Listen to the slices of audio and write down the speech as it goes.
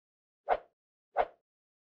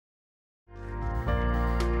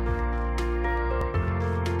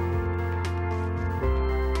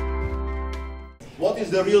what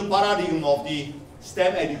is the real paradigm of the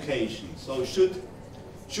STEM education? So should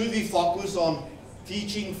we focus on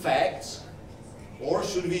teaching facts, or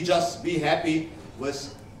should we just be happy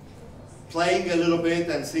with playing a little bit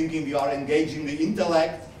and thinking we are engaging the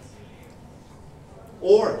intellect?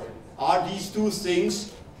 Or are these two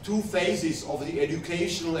things two phases of the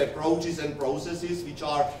educational approaches and processes which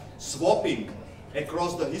are swapping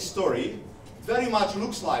across the history? Very much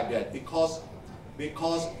looks like that, because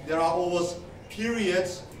there are always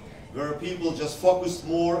periods where people just focus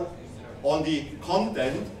more on the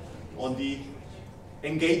content, on the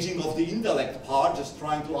engaging of the intellect part, just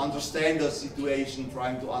trying to understand the situation,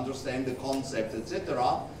 trying to understand the concept,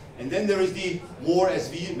 etc. And then there is the more, as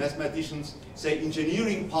we mathematicians say,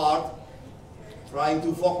 engineering part, trying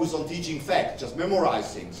to focus on teaching facts, just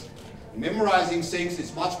memorize things. Memorizing things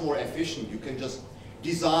is much more efficient. You can just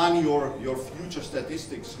design your future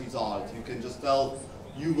statistics result. You can just tell,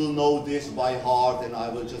 you will know this by heart and I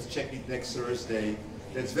will just check it next Thursday.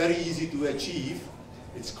 That's very easy to achieve.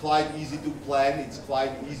 It's quite easy to plan. It's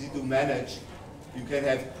quite easy to manage. You can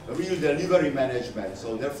have a real delivery management.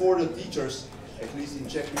 So therefore the teachers, at least in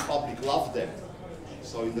Czech Republic, love them.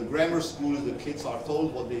 So in the grammar schools, the kids are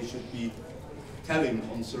told what they should be telling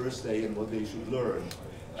on Thursday and what they should learn.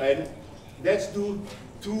 And that's two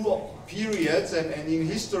periods, and in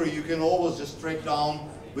history you can always just track down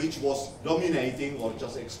which was dominating or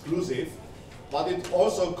just exclusive, but it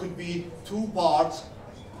also could be two parts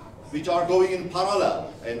which are going in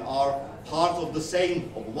parallel and are part of the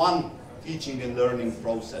same, of one teaching and learning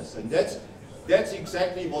process. And that's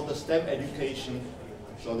exactly what the STEM education,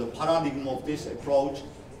 so the paradigm of this approach,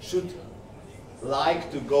 should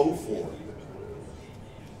like to go for.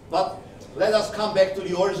 But let us come back to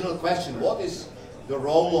the original question. What is the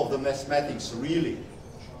role of the mathematics really?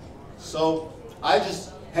 So I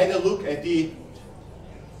just had a look at the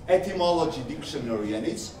etymology dictionary, and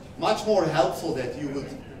it's much more helpful that you would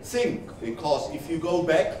think, because if you go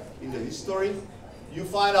back in the history, you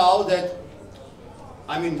find out that,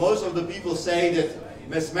 I mean, most of the people say that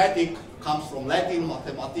mathematic comes from Latin,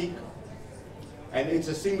 mathematic, and it's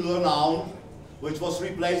a singular noun, which was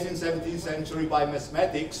replaced in 17th century by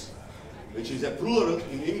mathematics, which is a plural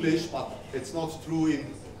in English, but it's not true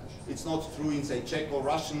in say Czech or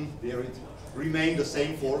Russian. There it remained the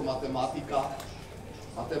same form, mathematica.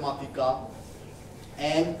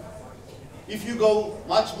 And if you go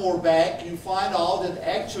much more back, you find out that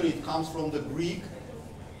actually it comes from the Greek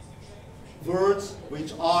words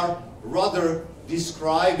which are rather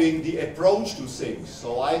describing the approach to things.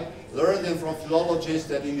 So I learned them from philologists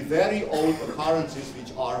that in the very old occurrences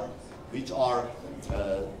which are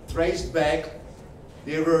traced back,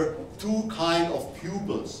 there were two kinds of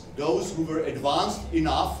pupils. Those who were advanced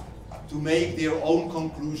enough to make their own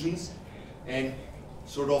conclusions and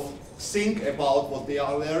sort of think about what they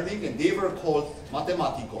are learning, and they were called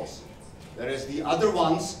mathematikos. Whereas the other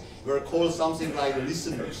ones were called something like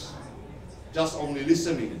listeners, just only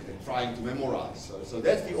listening and trying to memorize. So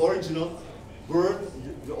that's the original word,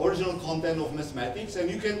 the original content of mathematics, and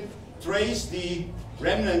you can trace the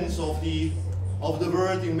remnants of the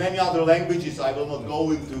word in many other languages. I will not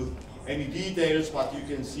go into any details, but you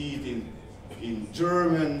can see it in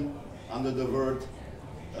German under the word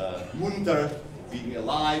munter, being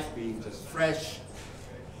alive, being just fresh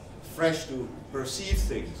to perceive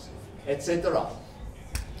things, etc.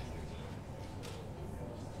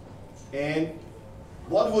 And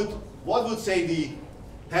what would say the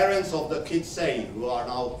parents of the kids say who are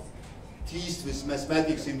now teased with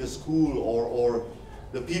mathematics in the school, or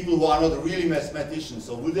the people who are not really mathematicians?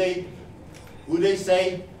 So would they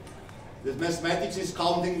say that mathematics is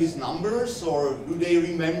counting with numbers, or do they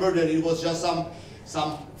remember that it was just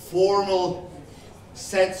some formal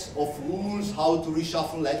sets of rules how to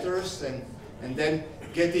reshuffle letters and then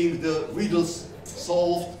getting the riddles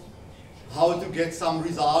solved, how to get some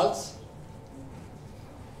results?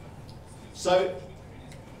 So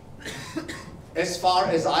as far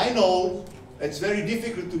as I know, it's very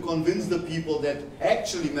difficult to convince the people that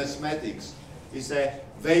actually mathematics is a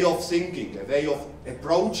way of thinking, a way of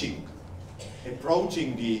approaching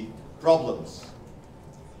the problems.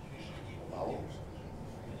 Wow.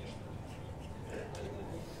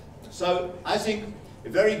 So I think a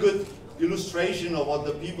very good illustration of what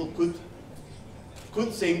the people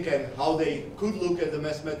could think and how they could look at the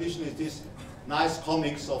mathematician is this nice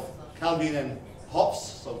comics of Calvin and Hobbes.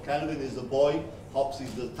 So Calvin is the boy, Hobbes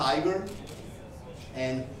is the tiger,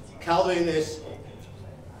 and Calvin is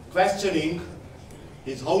questioning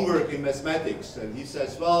his homework in mathematics, and he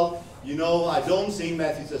says, well, you know, I don't think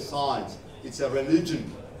math is a science, it's a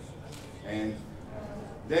religion. And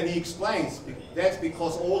then he explains that's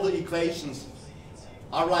because all the equations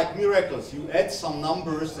are like miracles. You add some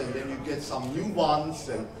numbers and then you get some new ones,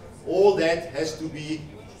 and all that has to be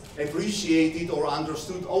appreciated or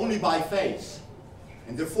understood only by faith.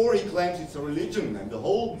 And therefore he claims it's a religion, and the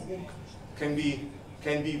whole book can be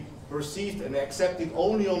perceived and accepted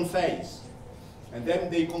only on faith. And then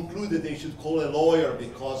they concluded they should call a lawyer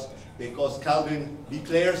because Calvin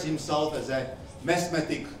declares himself as a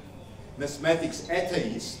mathematics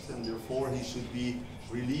atheist, and therefore he should be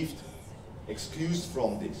relieved, excused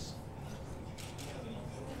from this.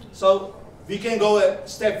 So we can go a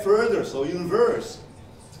step further, so in verse.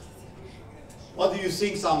 What do you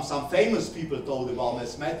think some famous people told about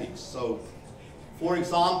mathematics? So, for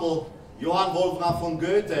example, Johann Wolfgang von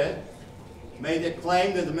Goethe made a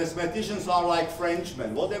claim that the mathematicians are like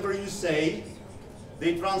Frenchmen. Whatever you say,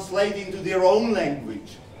 they translate into their own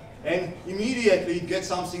language, and immediately get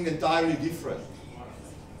something entirely different.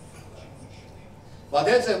 But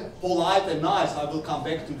that's a polite and nice. I will come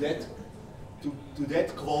back to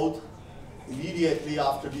that quote immediately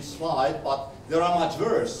after this slide. But there are much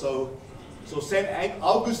worse. So St.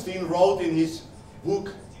 Augustine wrote in his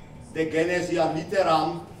book De Genesia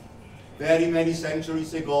Litteram very many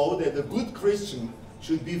centuries ago that a good Christian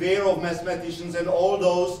should beware of mathematicians and all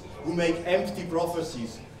those who make empty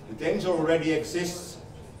prophecies. The danger already exists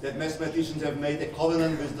that mathematicians have made a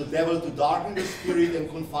covenant with the devil to darken the spirit and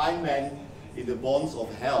confine man in the bonds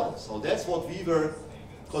of hell. So that's what we were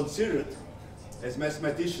considered as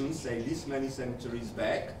mathematicians, say, this many centuries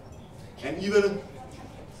back. And even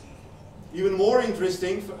more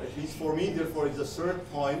interesting, at least for me, therefore it's the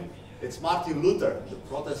third point, it's Martin Luther, the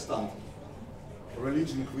Protestant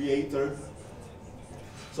religion creator.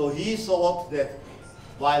 So he thought that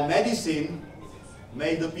while medicine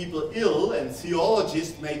made the people ill and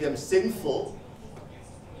theologists made them sinful,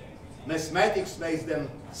 mathematics makes them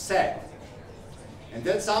sad. And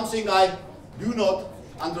that's something I do not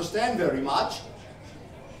understand very much.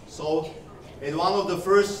 So in one of the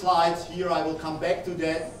first slides here, I will come back to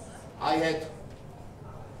that. I had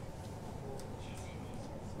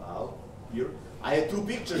two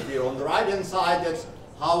pictures here. On the right hand side, that's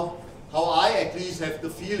how I at least have the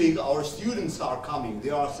feeling our students are coming. They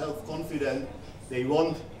are self-confident, they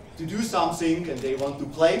want to do something and they want to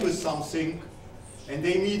play with something, and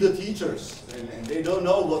they meet the teachers and they don't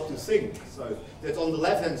know what to think. So that's on the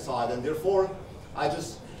left hand side, and therefore I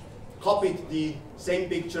just copied the same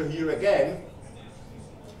picture here again,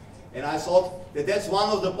 and I thought that that's one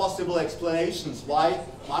of the possible explanations why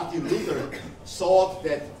Martin Luther thought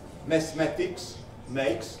that mathematics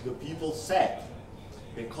makes the people sad.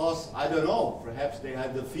 Because, I don't know, perhaps they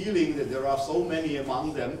had the feeling that there are so many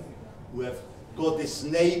among them who have got this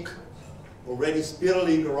snake already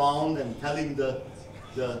spiraling around and telling the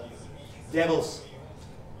devil's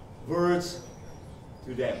words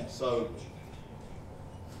to them. So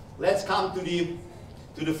let's come to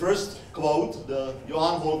the first quote, the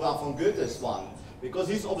Johann Wolfgang von Goethe's one, because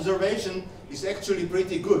his observation is actually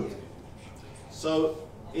pretty good. So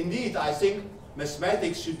indeed, I think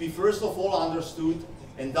mathematics should be first of all understood,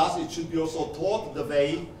 and thus it should be also taught the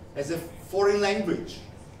way as a foreign language.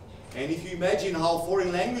 And if you imagine how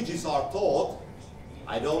foreign languages are taught,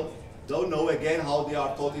 I don't know again how they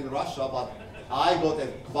are taught in Russia, but I got a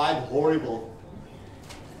quite horrible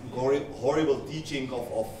teaching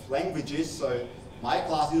of languages. So my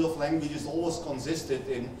classes of languages always consisted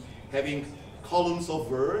in having columns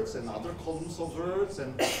of words and other columns of words,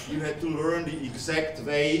 and you had to learn the exact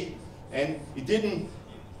way, and it didn't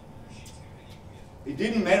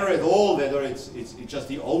matter at all whether it's just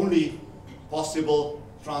the only possible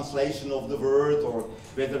translation of the word or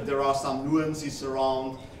whether there are some nuances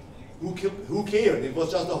around. Who cared? It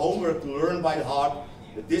was just a homework to learn by heart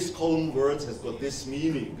that this column of words has got this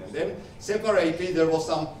meaning. And then separately there was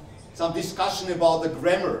some discussion about the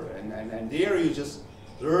grammar, and there you just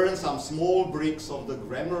learn some small bricks of the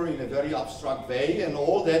grammar in a very abstract way, and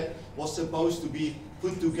all that was supposed to be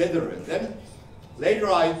put together. And then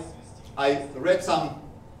later I read some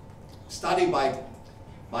study by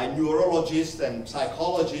neurologists and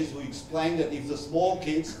psychologists who explained that if the small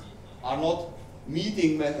kids are not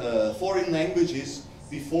meeting foreign languages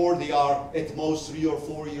before they are at most 3 or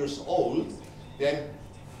 4 years old, then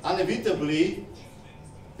inevitably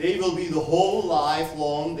they will be the whole life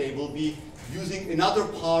long, they will be using another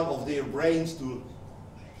part of their brains to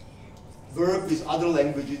work with other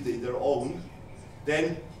languages than their own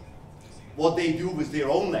than what they do with their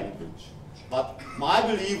own language. But my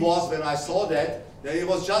belief was, when I saw that it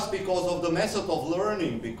was just because of the method of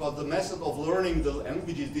learning, because the method of learning the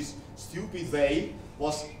language in this stupid way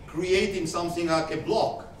was creating something like a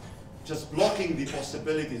block. just blocking the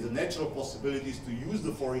possibilities, the natural possibilities to use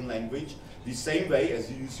the foreign language the same way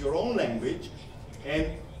as you use your own language. And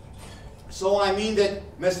so I mean that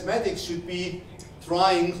mathematics should be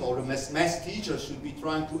trying, or the math teachers should be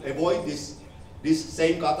trying to avoid this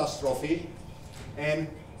same catastrophe. And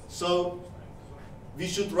so we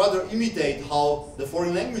should rather imitate how the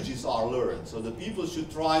foreign languages are learned. So the people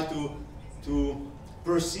should try to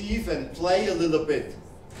perceive and play a little bit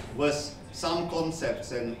with some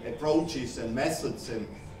concepts and approaches and methods and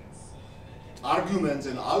arguments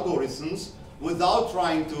and algorithms without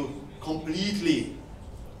trying to completely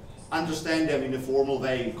understand them in a formal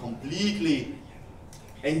way, completely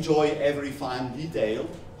enjoy every fine detail.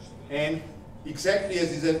 And exactly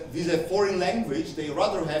as with a foreign language, they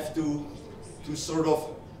rather have to sort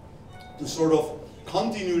of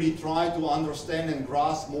continually try to understand and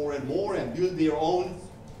grasp more and more and build their own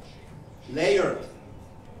layered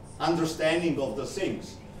understanding of the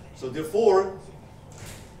things. So therefore,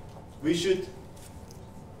 we should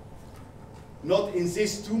not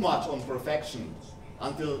insist too much on perfection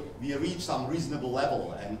until we reach some reasonable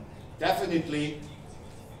level. And definitely,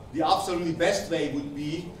 the absolutely best way would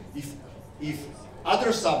be if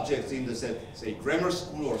other subjects in the, say, grammar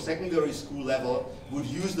school or secondary school level would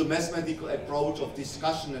use the mathematical approach of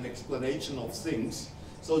discussion and explanation of things,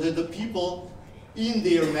 so that the people in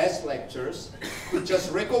their math lectures could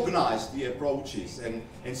just recognize the approaches and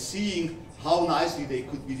seeing how nicely they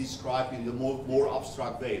could be described in the more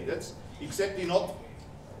abstract way. That's exactly not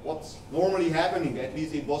what's normally happening. At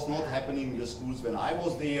least it was not happening in the schools when I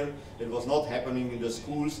was there. It was not happening in the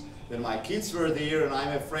schools when my kids were there, and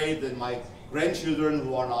I'm afraid that my grandchildren,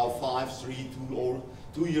 who are now 5, 3,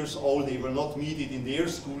 2 years old, they will not meet it in their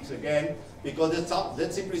schools again, because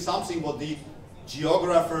that's simply something what the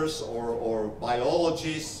geographers or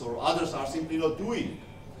biologists or others are simply not doing.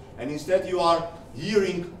 And instead you are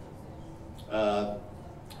hearing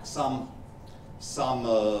some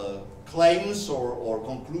claims or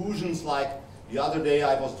conclusions, like the other day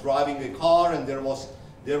I was driving a car and there was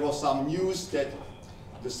some news that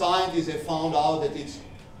the scientists have found out that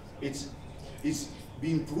it's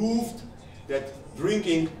been proved that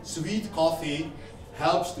drinking sweet coffee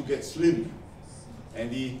helps to get slim.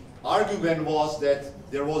 And the argument was that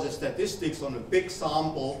there was a statistics on a big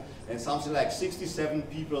sample, and something like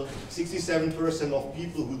 67% of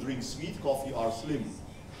people who drink sweet coffee are slim.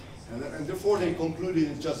 And therefore they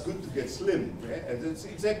concluded it's just good to get slim. Okay? And it's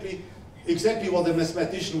exactly what a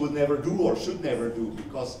mathematician would never do or should never do,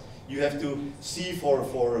 because you have to see for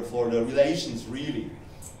the relations really.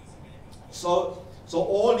 So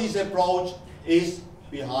all this approach is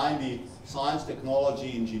behind the science,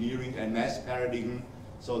 technology, engineering, and math paradigm.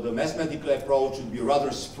 So the mathematical approach should be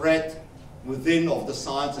rather spread within of the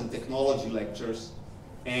science and technology lectures.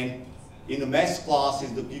 And in the math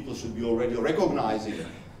classes, the people should be already recognizing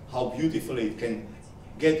how beautifully it can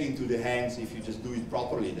get into the hands if you just do it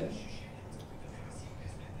properly then.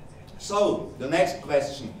 So the next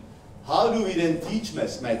question, how do we then teach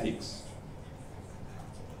mathematics?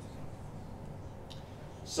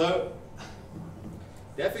 So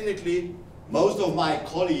definitely most of my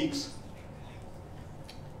colleagues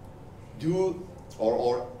do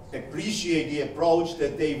or appreciate the approach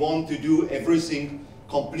that they want to do everything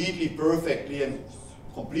completely perfectly and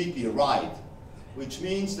completely right, which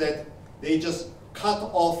means that they just cut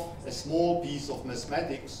off a small piece of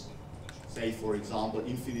mathematics, say for example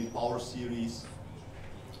infinite power series,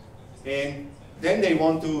 and then they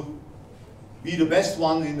want to be the best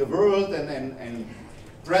one in the world and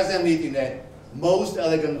present it in a most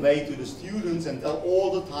elegant way to the students and tell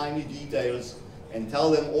all the tiny details and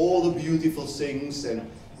tell them all the beautiful things and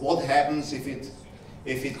what happens if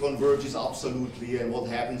it converges absolutely and what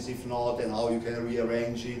happens if not and how you can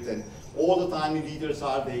rearrange it, and all the tiny details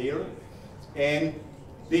are there. And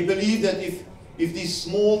they believe that if these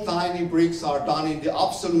small tiny bricks are done in the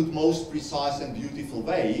absolute most precise and beautiful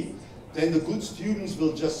way, then the good students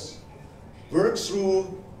will just work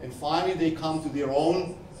through and finally they come to their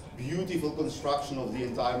own beautiful construction of the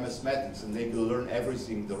entire mathematics, and they will learn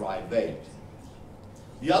everything the right way.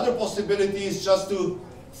 The other possibility is just to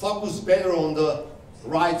focus better on the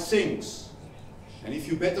right things. And if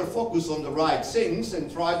you better focus on the right things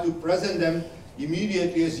and try to present them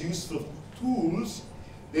immediately as useful tools,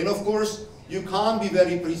 then of course you can't be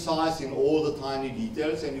very precise in all the tiny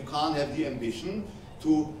details, and you can't have the ambition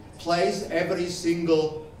to place every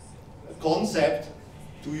single concept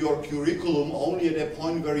to your curriculum only at a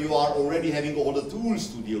point where you are already having all the tools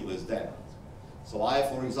to deal with them. So I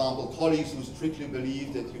have, for example, colleagues who strictly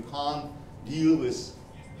believe that you can't deal with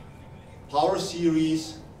power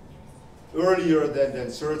series earlier than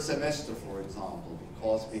third semester, for example,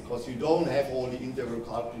 because you don't have all the integral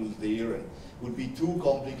calculus there and it would be too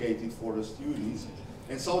complicated for the students.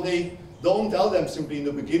 And so they don't tell them simply in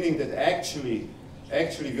the beginning that actually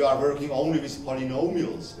we are working only with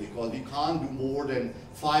polynomials because we can't do more than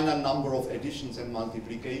finite number of additions and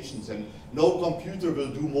multiplications, and no computer will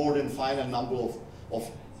do more than finite number of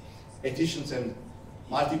additions and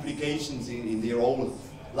multiplications in their own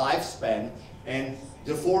lifespan, and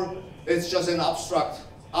therefore it's just an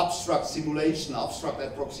abstract simulation, abstract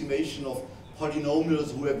approximation of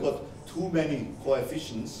polynomials who have got too many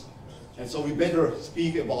coefficients, and so we better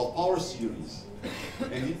speak about power series.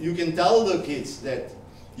 And you can tell the kids that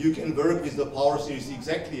you can work with the power series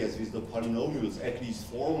exactly as with the polynomials, at least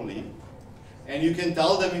formally, and you can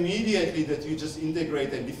tell them immediately that you just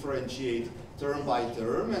integrate and differentiate term by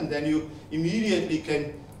term, and then you immediately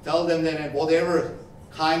can tell them that whatever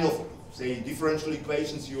kind of, say, differential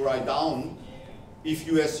equations you write down, if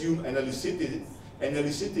you assume analyticity,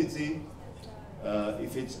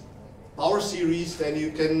 if it's power series, then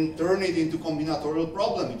you can turn it into combinatorial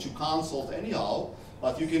problem, which you can't solve anyhow,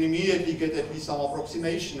 but you can immediately get at least some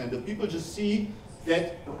approximation, and the people just see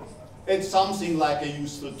that it's something like a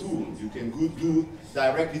useful tool. You can do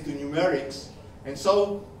directly to numerics, and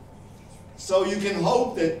so you can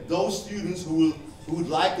hope that those students who would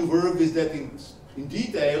like to work with that in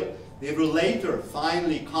detail, they will later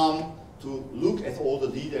finally come to look at all the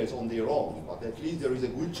details on their own. But at least there is a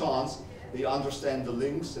good chance they understand the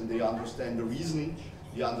links and they understand the reason,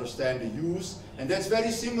 they understand the use. And that's very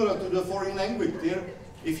similar to the foreign language. There,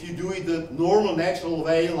 if you do it the normal, natural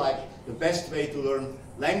way, like the best way to learn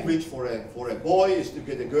language for a boy is to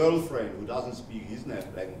get a girlfriend who doesn't speak his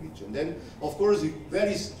language. And then, of course, he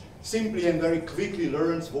very simply and very quickly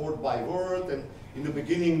learns word by word. And in the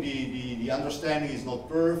beginning, the understanding is not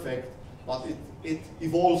perfect, but it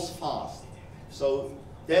evolves fast. So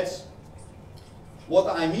that's what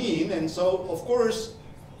I mean. And so, of course,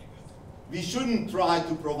 we shouldn't try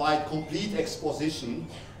to provide complete exposition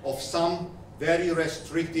of some very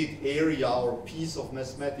restricted area or piece of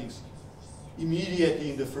mathematics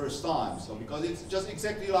immediately in the first time. So, because it's just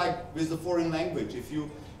exactly like with the foreign language. If you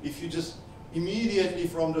just immediately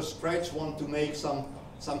from the scratch want to make some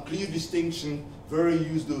clear distinction where you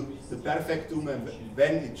use the perfectum and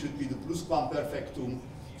when it should be the plusquamperfectum,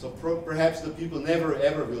 so perhaps the people never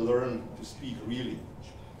ever will learn to speak really.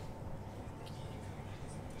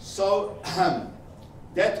 So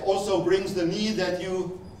that also brings the need that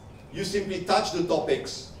you simply touch the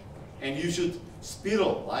topics and you should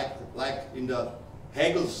spiral, like in the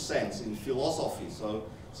Hegel's sense in philosophy.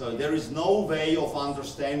 So there is no way of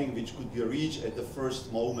understanding which could be reached at the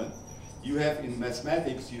first moment. You have in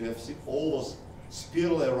mathematics, you have always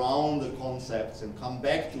spiral around the concepts and come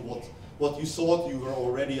back to what you thought you were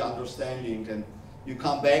already understanding, and you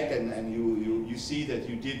come back and you see that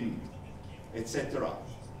you didn't, etc.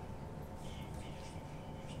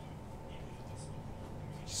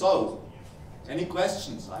 So, any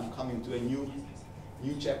questions? I'm coming to a new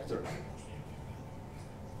chapter.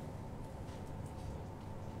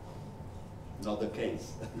 Not the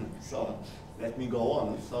case. So let me go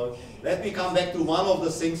on. So let me come back to one of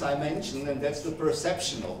the things I mentioned, and that's the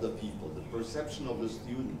perception of the people, the perception of the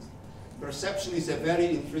students. Perception is a very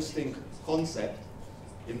interesting concept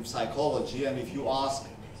in psychology, and if you ask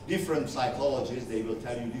different psychologists, they will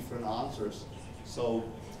tell you different answers. So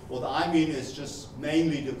what I mean is just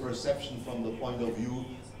mainly the perception from the point of view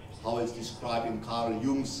how it's described in Carl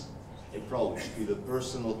Jung's approach to the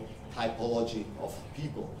personal typology of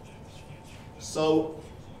people. So,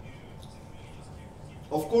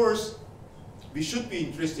 of course, we should be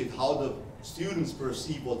interested how the students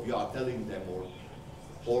perceive what we are telling them,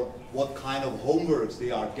 or what kind of homeworks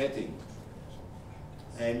they are getting.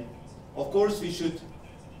 And of course we should,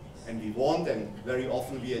 and we want, and very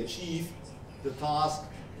often we achieve the task,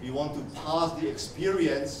 we want to pass the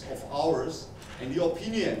experience of ours and the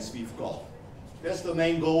opinions we've got. That's the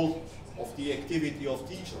main goal of the activity of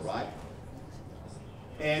teacher, right?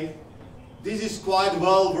 And this is quite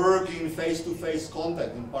well working face-to-face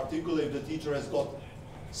contact, in particular if the teacher has got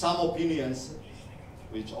some opinions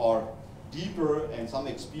which are deeper and some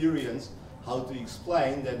experience how to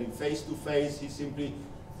explain, then in face-to-face he simply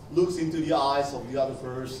looks into the eyes of the other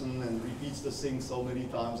person and repeats the thing so many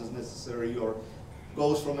times as necessary, or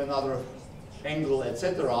goes from another angle,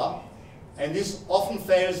 etc. And this often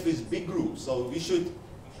fails with big groups, so we should,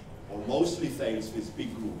 or mostly fails with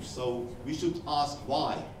big groups, so we should ask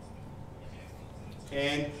why.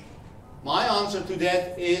 And my answer to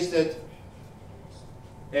that is that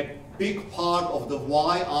a big part of the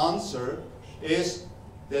why answer is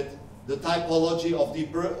that the typology of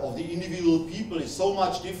the individual people is so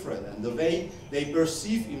much different, and the way they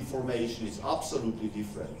perceive information is absolutely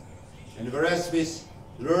different. And whereas with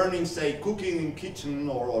learning, say, cooking in kitchen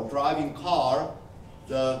or driving car,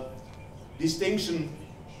 the distinction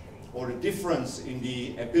or the difference in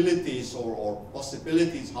the abilities or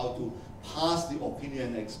possibilities how to pass the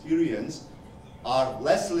opinion experience are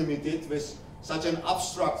less limited. With such an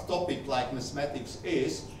abstract topic like mathematics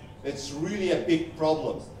is, it's really a big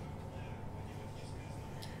problem.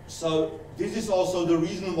 So this is also the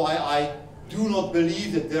reason why I do not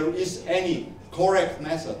believe that there is any correct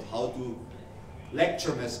method how to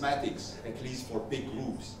lecture mathematics, at least for big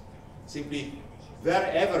groups. Simply,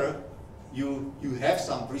 wherever you have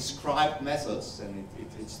some prescribed methods, and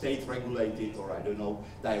it's state regulated, or I don't know,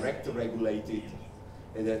 director regulated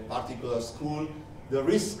in that particular school, the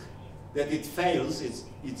risk that it fails,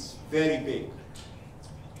 it's very big.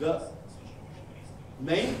 The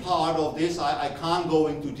main part of this, I can't go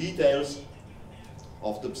into details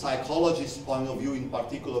of the psychologist's point of view in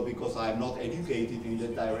particular, because I'm not educated in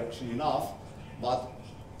that direction enough, but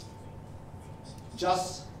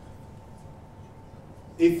just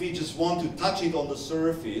if we just want to touch it on the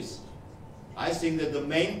surface, I think that the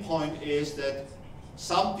main point is that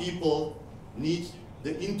some people need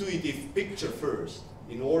the intuitive picture first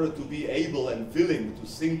in order to be able and willing to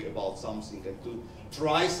think about something and to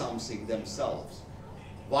try something themselves,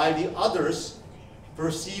 while the others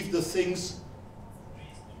perceive the things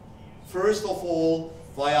first of all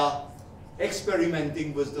via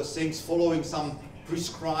experimenting with the things, following some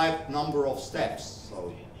prescribed number of steps.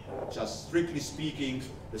 So just strictly speaking,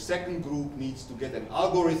 the second group needs to get an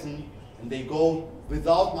algorithm, and they go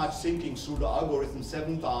without much thinking through the algorithm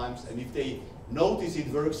 7 times, and if they notice it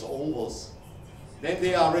works always, then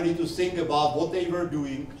they are ready to think about what they were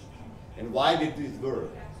doing and why did it work.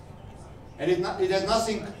 And it has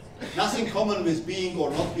nothing common with being or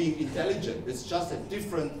not being intelligent. It's just a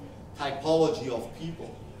different typology of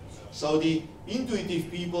people. So the intuitive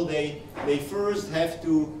people, they first have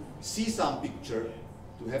to see some picture,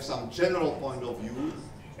 to have some general point of view,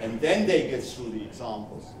 and then they get through the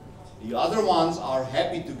examples. The other ones are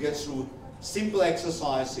happy to get through simple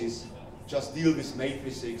exercises, just deal with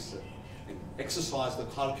matrices, and exercise the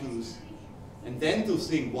calculus, and then to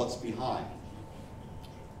think what's behind.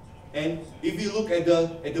 And if you look at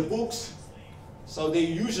the books, so they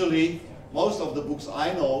usually, most of the books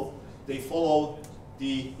I know, they follow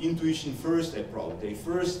the intuition first approach. They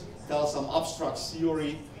first tell some abstract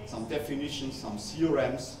theory, some definitions, some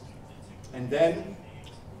theorems, and then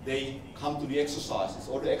they come to the exercises,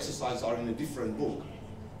 or the exercises are in a different book.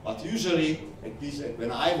 But usually, at least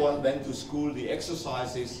when I went to school, the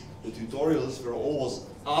exercises, the tutorials were always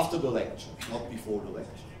after the lecture, not before the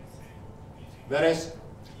lecture. Whereas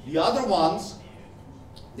the other ones,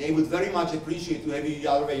 they would very much appreciate to have it the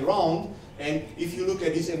other way around. And if you look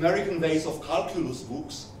at these American ways of calculus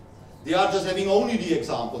books, they are just having only the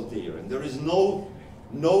example there, and there is no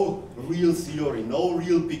real theory, no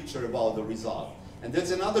real picture about the result. And that's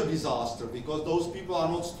another disaster, because those people are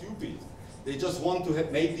not stupid. They just want to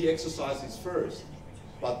make the exercises first.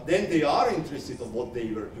 But then they are interested in what they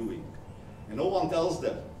were doing, and no one tells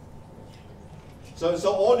them. So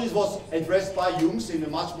all this was addressed by Jung in a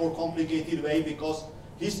much more complicated way, because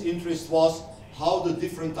his interest was how the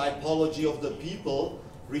different typology of the people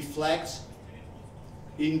reflects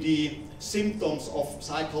in the symptoms of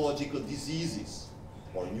psychological diseases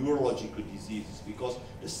or neurological diseases, because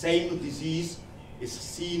the same disease is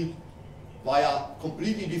seen via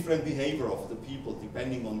completely different behavior of the people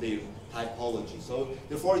depending on their typology. So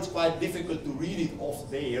therefore it's quite difficult to read it off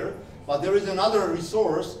there, but there is another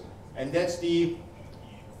resource, and that's the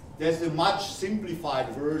much simplified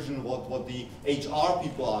version what the HR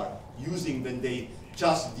people are using when they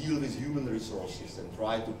just deal with human resources and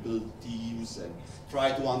try to build teams and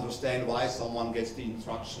try to understand why someone gets the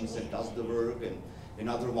instructions and does the work, and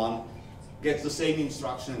another one gets the same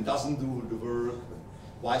instruction and doesn't do the work,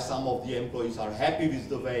 why some of the employees are happy with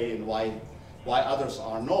the way and why others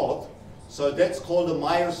are not. So that's called the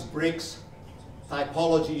Myers-Briggs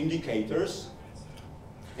typology indicators,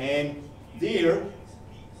 and there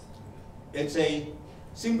it's a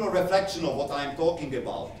simple reflection of what I'm talking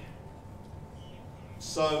about.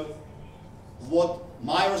 So what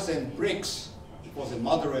Myers and Briggs, it was a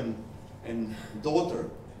mother and daughter,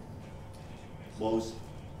 both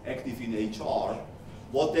active in HR,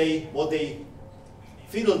 what they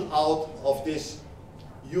fiddled out of this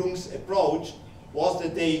Jung's approach was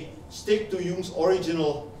that they stick to Jung's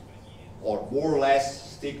original, or more or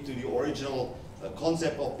less stick to the original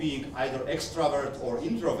concept of being either extrovert or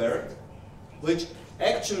introvert, which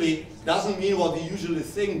actually doesn't mean what we usually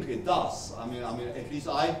think it does. I mean, at least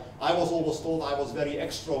I was always told I was very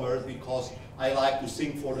extrovert because I like to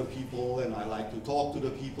sing for the people and I like to talk to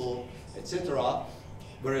the people, etc.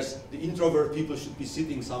 Whereas the introvert people should be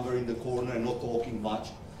sitting somewhere in the corner and not talking much.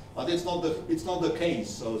 But it's not the case.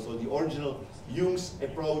 So the original Jung's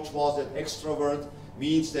approach was that extrovert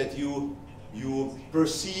means that you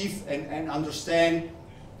perceive and understand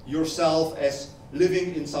yourself as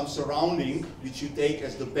living in some surrounding which you take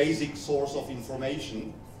as the basic source of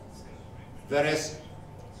information, whereas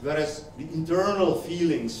the internal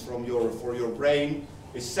feelings for your brain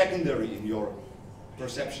is secondary in your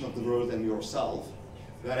perception of the world and yourself,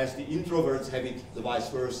 whereas the introverts have it the vice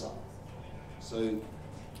versa. So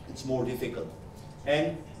it's more difficult.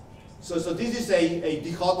 And so this is a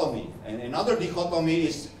dichotomy. And another dichotomy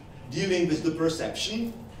is dealing with the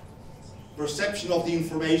perception of the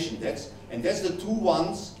information. That's the two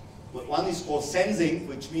ones. One is called sensing,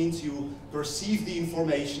 which means you perceive the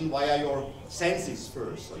information via your senses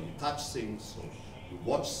first. So you touch things, or you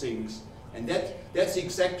watch things, and that's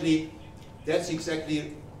exactly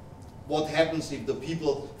what happens if the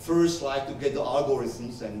people first like to get the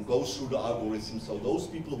algorithms and go through the algorithms. So those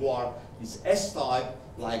people who are this S-type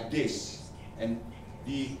like this, and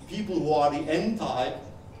the people who are the N-type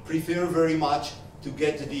prefer very much to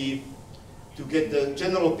get the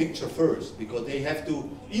general picture first, because they have to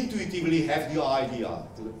intuitively have the idea,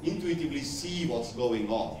 to intuitively see what's going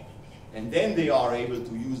on. And then they are able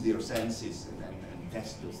to use their senses and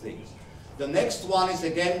test those things. The next one is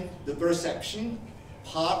again the perception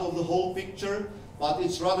part of the whole picture, but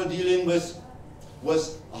it's rather dealing with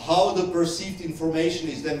how the perceived information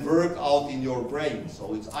is then worked out in your brain.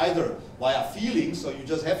 So it's either via feeling, so you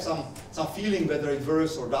just have some feeling whether it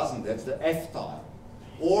works or doesn't, that's the F type.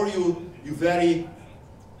 Or you very,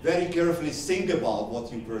 very carefully think about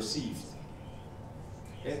what you perceived.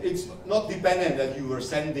 It's not dependent that you were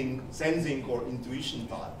sensing or intuition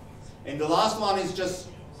type. And the last one is just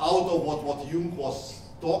out of what Jung was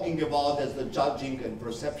talking about as the judging and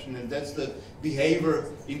perception, and that's the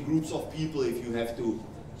behavior in groups of people if you have to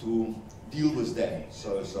deal with them.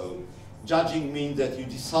 So judging means that you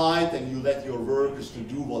decide and you let your workers to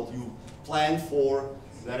do what you planned for,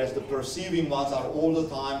 whereas the perceiving ones are all the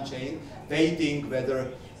time waiting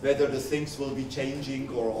whether the things will be changing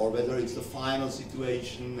or whether it's the final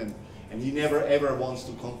situation, and he never ever wants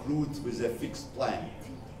to conclude with a fixed plan.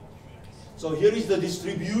 So here is the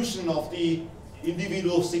distribution of the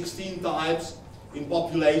individual 16 types in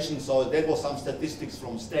population. So that was some statistics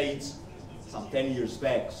from States some 10 years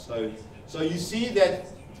back. So you see that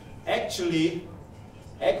actually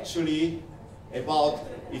about,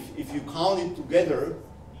 if you count it together,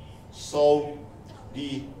 so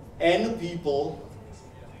the N people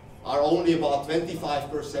are only about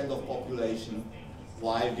 25% of population,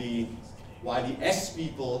 while the S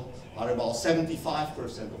people are about 75%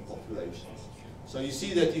 of population. So you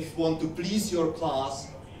see that if you want to please your class,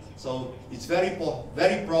 so it's very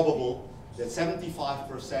probable that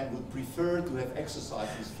 75% would prefer to have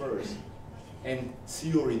exercises first and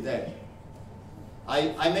theory then.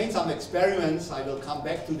 I made some experiments. I will come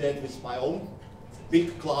back to that with my own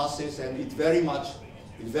big classes, and it very much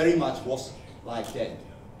was like that.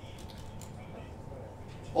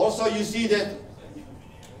 Also, you see that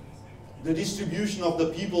the distribution of the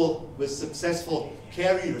people with successful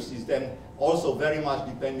careers is then also very much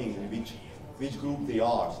depending on which group they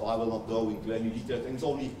are. So I will not go into any details, and it's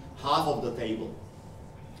only half of the table.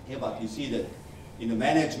 Yeah, but you see that in the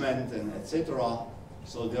management and etc.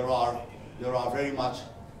 So there are very much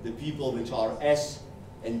the people which are S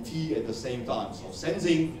and T at the same time. So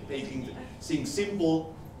sensing, taking things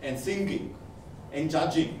simple, and thinking and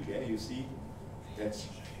judging. Yeah, you see, that's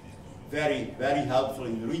very, very helpful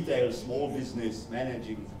in retail, small business,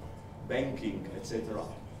 managing, banking, etc.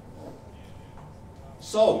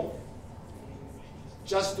 So,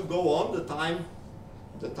 just to go on, the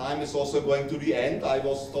time is also going to the end. I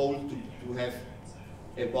was told to have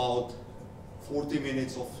about 40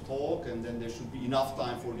 minutes of talk, and then there should be enough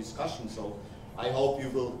time for discussion. So I hope you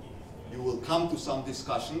will come to some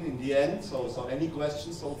discussion in the end. So any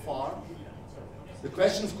questions so far? The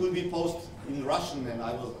questions could be posed in Russian, and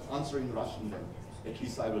I will answer in Russian then. At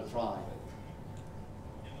least I will try.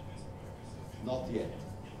 Not yet.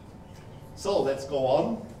 So let's go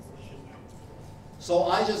on. So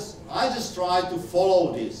I just tried to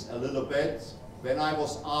follow this a little bit. When I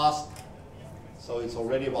was asked, so it's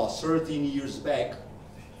already about 13 years back,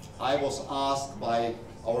 I was asked by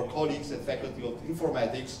our colleagues at Faculty of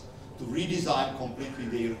Informatics to redesign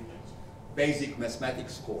completely basic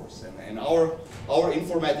mathematics course. And our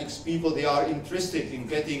informatics people, they are interested in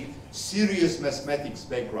getting serious mathematics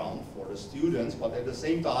background for the students, but at the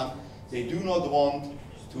same time, they do not want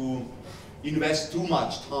to invest too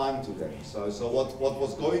much time to them. So what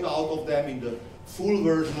was going out of them in the full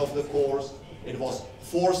version of the course, it was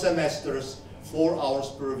 4 semesters, 4 hours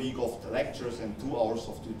per week of the lectures and 2 hours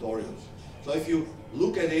of tutorials. So if you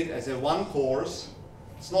look at it as a one course,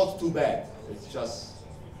 it's not too bad. It's just,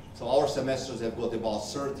 so our semesters have got about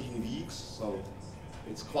 13 weeks, so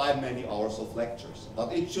it's quite many hours of lectures.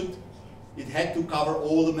 But it had to cover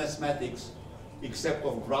all the mathematics except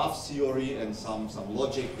of graph theory and some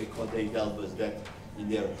logic, because they dealt with that in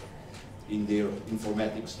their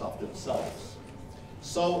informatics stuff themselves.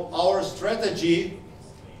 So our strategy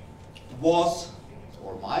was,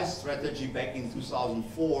 or my strategy back in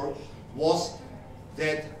 2004, was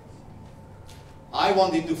that I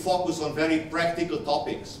wanted to focus on very practical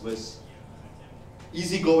topics with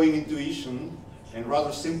easygoing intuition and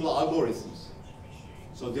rather simple algorithms.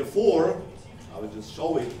 So therefore, I will just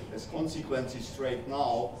show it as consequences straight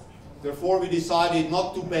now. Therefore, we decided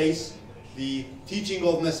not to base the teaching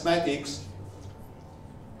of mathematics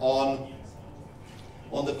on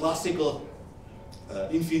the classical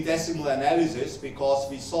infinitesimal analysis, because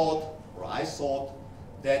we thought, or I thought,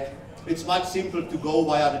 that it's much simpler to go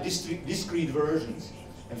via the discrete versions.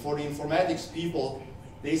 And for the informatics people,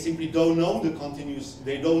 they simply don't know the continuous,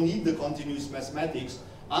 they don't need the continuous mathematics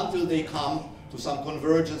until they come to some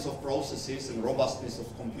convergence of processes and robustness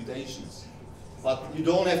of computations. But you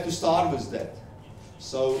don't have to start with that.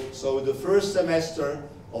 So the first semester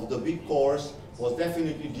of the big course was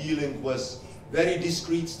definitely dealing with very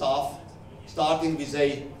discrete stuff, starting with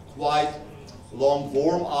a quite long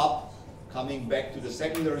warm-up, coming back to the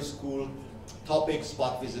secondary school topics,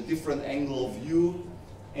 but with a different angle of view,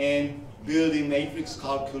 and building matrix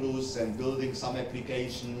calculus and building some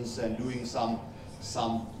applications and doing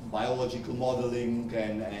some biological modeling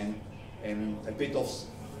and a bit of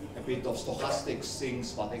stochastic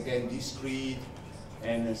things, but again discrete,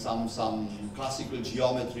 and some classical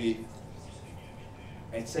geometry,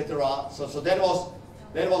 etc. So that was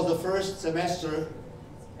the first semester,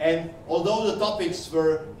 and although the topics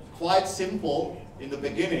were quite simple in the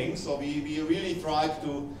beginning, so we really tried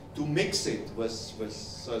to mix it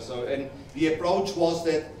and the approach was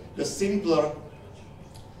that the simpler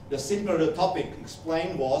the topic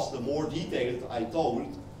explained was, the more detailed I told,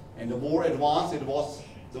 and the more advanced it was,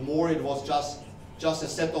 the more it was just a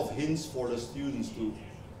set of hints for the students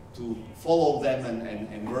to follow them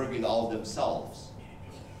and work it out themselves.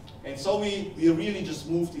 And so we really just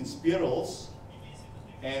moved in spirals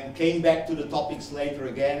and came back to the topics later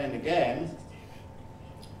again and again.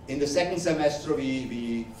 In the second semester,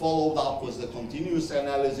 we followed up with the continuous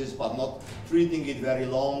analysis, but not treating it very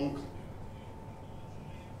long,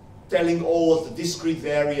 telling all of the discrete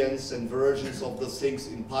variants and versions of the things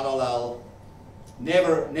in parallel,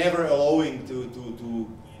 never allowing to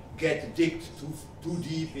dig too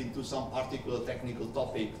deep into some particular technical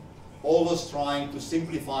topic, always trying to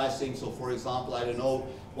simplify things. So for example, I don't know,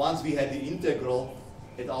 once we had the integral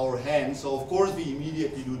at our hand, so of course we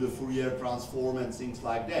immediately do the Fourier transform and things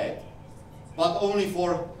like that, but only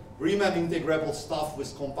for Riemann integrable stuff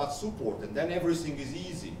with compact support, and then everything is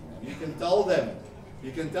easy. And you can tell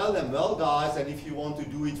them, well guys, and if you want to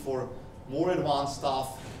do it for more advanced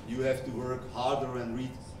stuff, you have to work harder and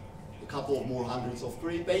read a couple of more hundreds of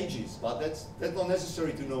pages, but that's not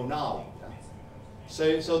necessary to know now.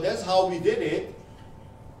 Yeah? So that's how we did it,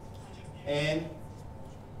 and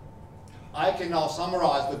I can now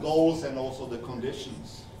summarize the goals and also the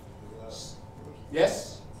conditions.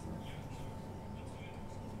 Yes?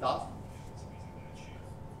 Да?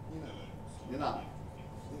 Не надо.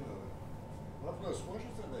 Вопрос можно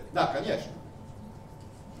задать? Да, конечно.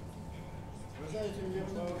 Вы знаете, мне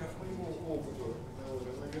по моему опыту,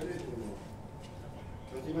 довольно многолетнему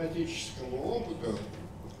математическому опыту,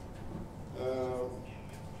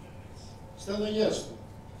 стало ясно,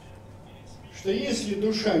 что если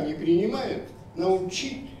душа не принимает,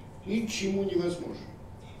 научить ничему невозможно.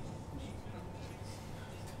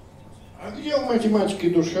 А где у математики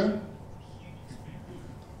душа?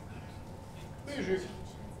 Вы же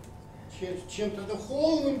чем-то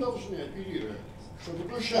духовным должны оперировать, чтобы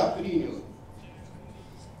душа приняла.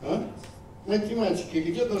 А? Математики,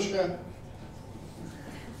 где душа?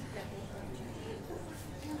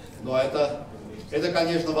 Но это,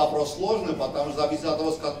 конечно, вопрос сложный, потому что зависит от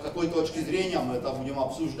того, с какой точки зрения мы это будем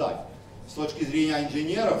обсуждать. С точки зрения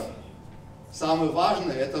инженеров, самое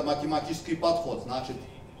важное – это математический подход. Значит,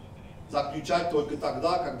 заключать только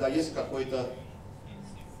тогда, когда есть какой-то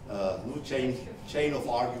chain of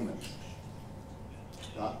argument.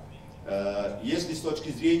 Да? Если с точки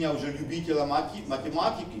зрения уже любителя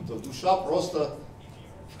математики, то душа просто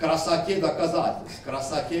в красоте доказательств, в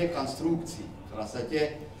красоте конструкций, в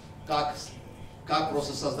красоте, как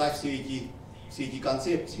просто создать все эти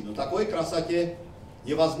концепции. Но такой красоте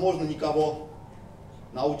невозможно никого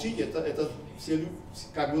научить. Это все,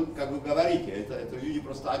 как вы говорите, это люди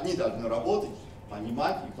просто одни должны работать,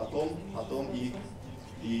 понимать, и потом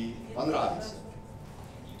и понравится.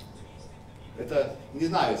 Это, не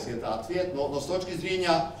знаю, если это ответ, но с точки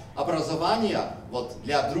зрения образования вот,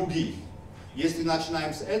 для других, если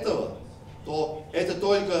начинаем с этого, то это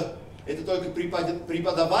только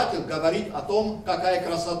преподаватель говорит о том, какая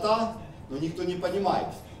красота, но никто не понимает.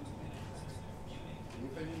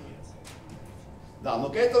 Да, но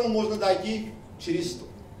к этому можно дойти через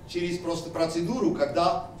просто процедуру,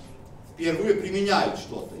 когда впервые применяют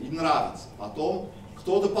что-то и нравится. Потом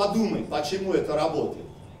кто-то подумает, почему это работает.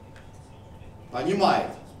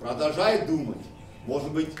 Понимает, продолжает думать.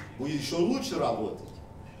 Может быть, будет еще лучше работать.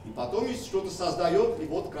 И потом если что-то создает, и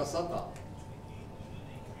вот красота.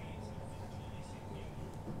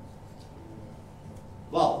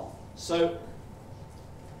 Well, so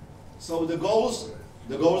the goals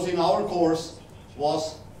in our course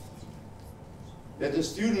was that the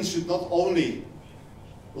students should not only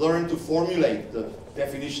learn to formulate the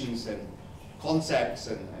definitions and concepts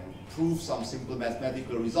and prove some simple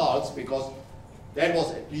mathematical results, because that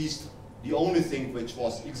was at least the only thing which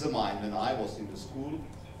was examined when I was in the school.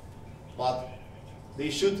 But they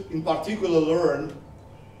should in particular learn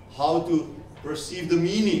how to perceive the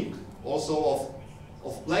meaning also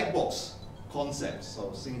of black box concepts.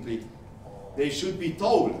 So simply, they should be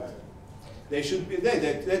told. They should be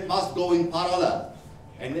there. That must go in parallel.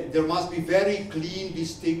 And there must be very clean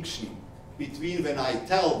distinction between when I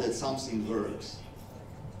tell that something works.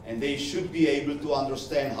 And they should be able to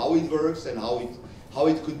understand how it works and how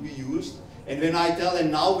it could be used. And when I tell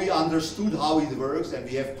them now we understood how it works and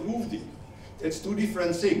we have proved it. That's two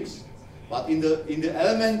different things. But in the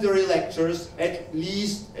elementary lectures, at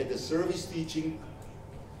least at the service teaching,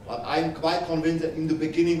 but I'm quite convinced that in the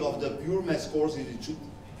beginning of the pure math courses it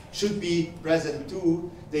should be present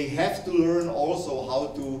too. They have to learn also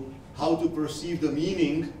how to perceive the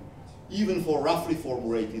meaning, even for roughly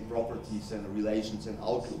formulated properties and relations and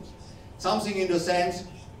outlooks. Something in the sense,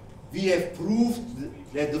 we have proved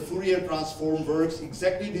that the Fourier transform works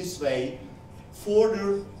exactly this way for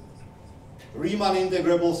the Riemann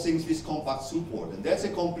integrable things with compact support. And that's a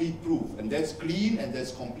complete proof. And that's clean and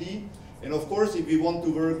that's complete. And of course, if we want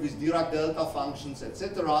to work with Dirac delta functions,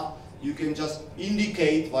 etc., you can just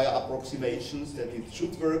indicate via approximations that it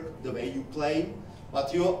should work the way you claim.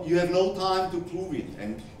 But you have no time to prove it.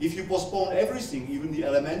 And if you postpone everything, even the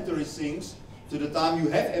elementary things, to the time you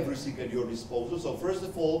have everything at your disposal, so first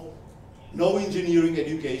of all, no engineering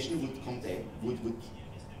education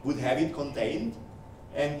would have it contained.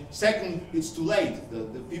 And second, it's too late.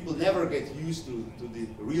 The people never get used to the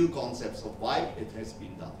real concepts of why it has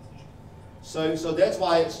been done. So that's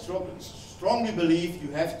why I strongly believe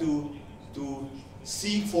you have to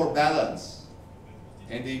seek for balance.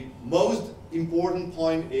 And the most important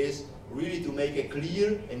point is really to make a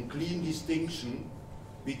clear and clean distinction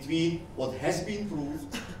between what has been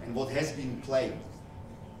proved and what has been claimed.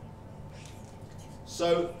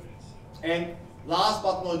 So, and last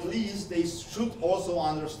but not least, they should also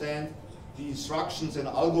understand the instructions and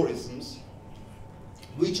algorithms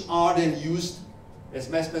which are then used as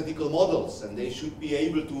mathematical models, and they should be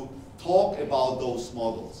able to talk about those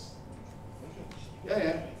models.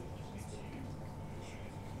 Yeah.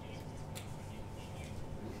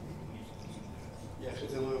 Я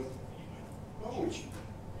хотел помочь.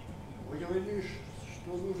 Вы говорили,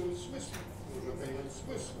 что нужен смысл, нужно понять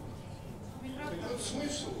смысл. Вот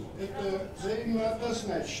смысл – это взаимно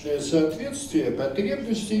однозначное соответствие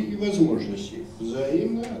потребностей и возможностей.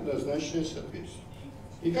 Взаимно однозначное соответствие.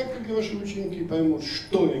 И как только ваши ученики поймут,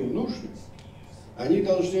 что им нужно, они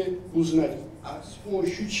должны узнать, а с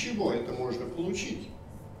помощью чего это можно получить.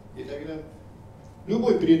 И тогда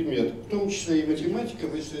любой предмет, в том числе и математика,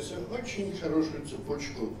 выстроится в очень хорошую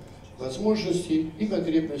цепочку возможностей и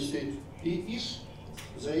потребностей и из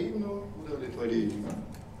взаимного удовлетворения.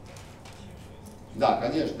 Да,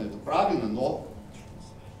 конечно, это правильно, но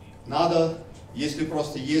надо, если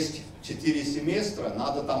просто есть 4 семестра,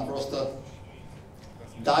 надо там просто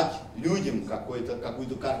дать людям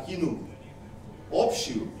какую-то картину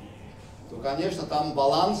общую, то, конечно, там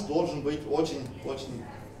баланс должен быть очень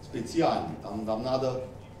специальный. Там надо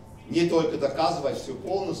не только доказывать все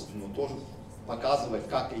полностью, но тоже показывать,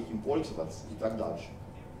 как этим пользоваться и так дальше.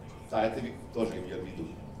 Да, это тоже имею в виду.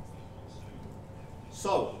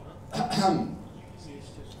 So,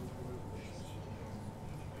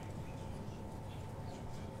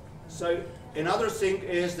 So another thing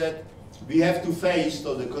is that we have to face,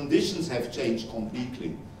 so the conditions have changed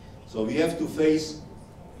completely. So we have to face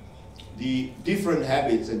the different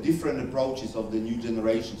habits and different approaches of the new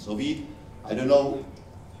generation. So I don't know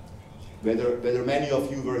whether many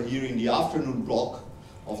of you were here in the afternoon block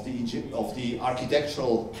of the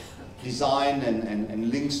architectural design and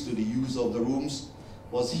links to the use of the rooms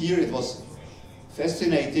was here. It was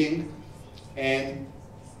fascinating, and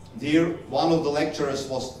there one of the lecturers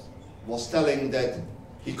was telling that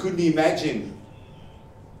he couldn't imagine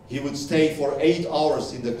he would stay for 8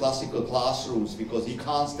 hours in the classical classrooms because he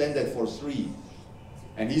can't stand that for 3.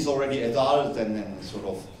 And he's already adult and sort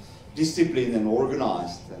of disciplined and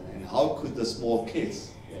organized. And how could the small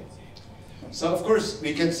kids? So of course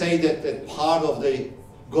we can say that part of the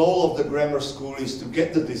goal of the grammar school is to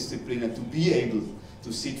get the discipline and to be able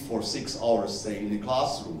to sit for 6 hours, say, in the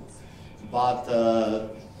classroom. But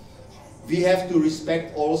we have to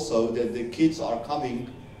respect also that the kids are coming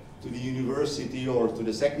to the university or to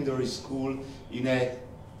the secondary school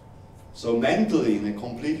so mentally in a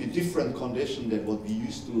completely different condition than what we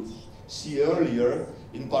used to see earlier.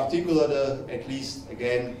 In particular, at least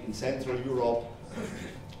again in Central Europe,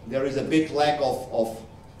 there is a big lack of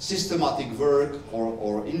systematic work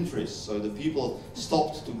or interest. So the people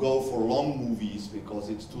stopped to go for long movies because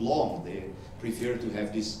it's too long. They prefer to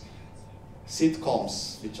have these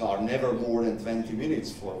sitcoms which are never more than 20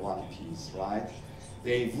 minutes for one piece, right?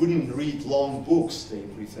 They wouldn't read long books. They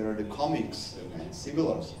prefer the comics and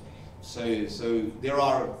similars. So there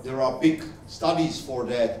are big studies for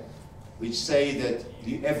that, which say that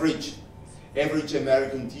the average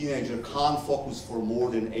American teenager can't focus for more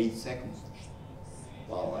than 8 seconds.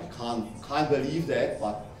 Well, I can't believe that,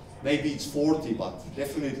 but maybe it's 40, but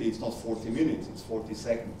definitely it's not 40 minutes. It's 40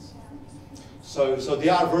 seconds. So they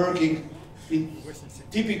are working in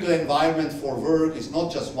typical environment for work. Is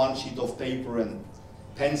not just one sheet of paper and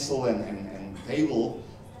pencil and table.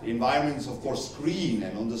 The environment is of course screen,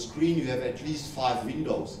 and on the screen you have at least 5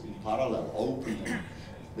 windows in parallel, open.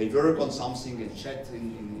 They work on something and chat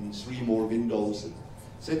in 3 more windows,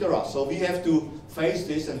 etc. So we have to face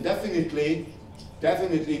this, and definitely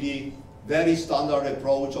the very standard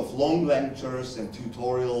approach of long lectures and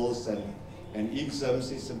tutorials and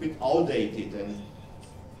exams is a bit outdated.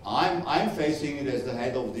 And I'm facing it as the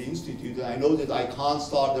head of the institute, and I know that I can't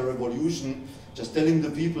start the revolution just telling the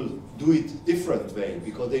people do it different way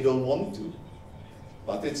because they don't want to.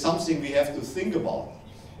 But it's something we have to think about.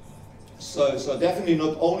 So definitely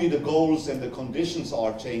not only the goals and the conditions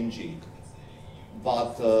are changing,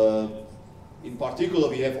 but in particular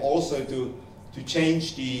we have also to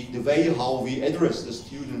change the way how we address the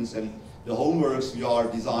students and the homeworks we are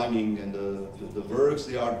designing and the works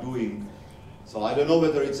they are doing. So I don't know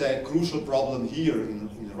whether it's a crucial problem here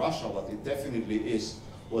in Russia, but it definitely is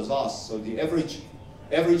with us. So the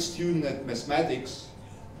average student at mathematics,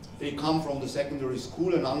 they come from the secondary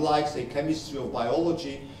school, and unlike say chemistry or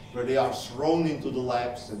biology, where they are thrown into the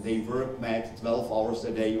labs and they work math 12 hours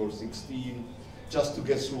a day or 16 just to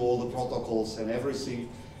get through all the protocols and everything.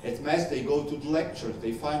 At math they go to the lectures.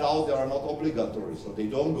 They find out they are not obligatory, so they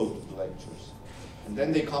don't go to the lectures. And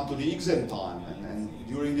then they come to the exam time, and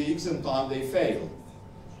during the exam time they fail.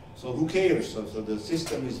 So who cares? So the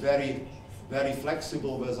system is very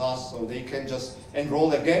flexible with us, so they can just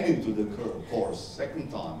enroll again into the course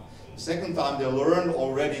second time. The second time they learn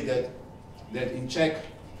already that in Czech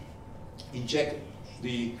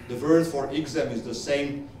the word for exam is the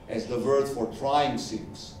same as the word for trying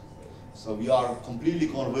things. So we are completely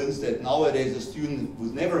convinced that nowadays a student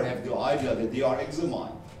would never have the idea that they are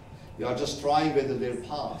examined. They are just trying whether they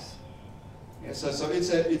pass. Yeah, so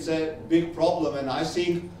it's a big problem, and I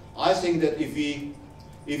think that if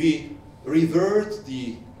we revert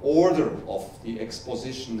the order of the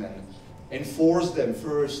exposition and enforce them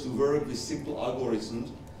first to work with simple algorithms,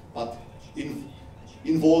 but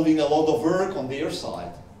involving a lot of work on their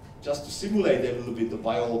side, just to simulate a little bit the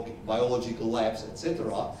biological labs,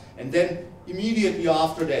 etc. And then immediately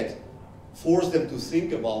after that, force them to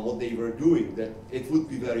think about what they were doing, that it would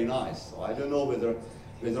be very nice. So I don't know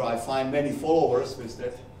whether I find many followers with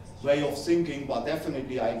that way of thinking, but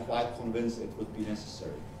definitely I'm quite convinced it would be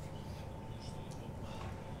necessary.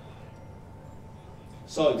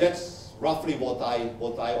 So that's roughly what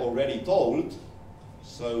I already told.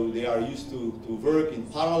 So they are used to work in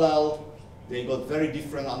parallel. They got very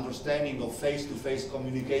different understanding of face-to-face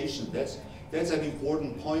communication. That's an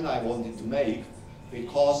important point I wanted to make,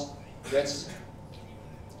 because that's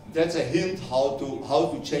a hint how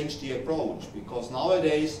to change the approach. Because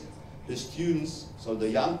nowadays the students, so the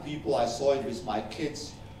young people, I saw it with my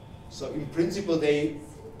kids. So in principle they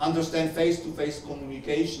understand face-to-face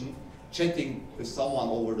communication chatting with someone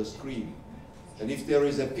over the screen. And if there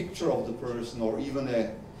is a picture of the person or even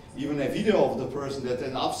a video of the person, that's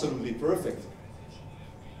an absolutely perfect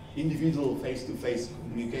individual face-to-face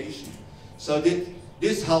communication. So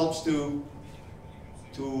this helps to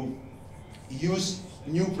use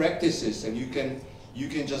new practices, and you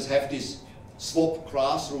can just have this swap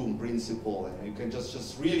classroom principle, and you can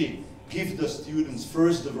just really give the students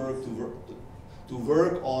first the work to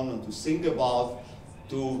work on and to think about,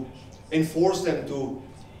 to enforce them to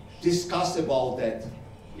discuss about that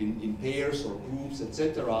in pairs or groups,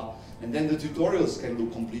 etc. And then the tutorials can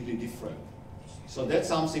look completely different. So that's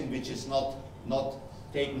something which is not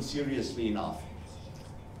taken seriously enough.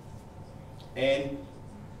 And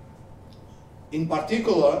in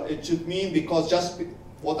particular, it should mean, because just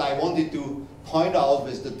what I wanted to point out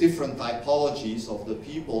with the different typologies of the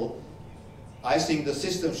people, I think the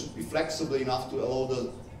system should be flexible enough to allow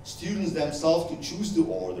the students themselves to choose the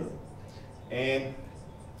order. And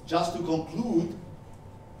just to conclude,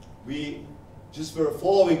 we just were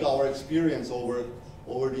following our experience over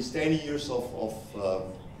these 10 years of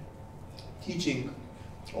teaching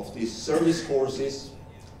of these service courses,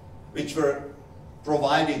 which were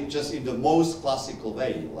provided just in the most classical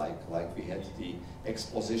way, like we had the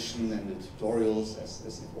exposition and the tutorials as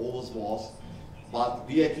it always was. But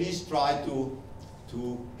we at least tried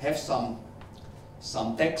to have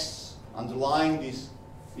some texts underlying these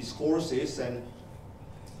courses, and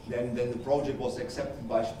then the project was accepted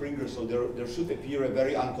by Springer, so there should appear a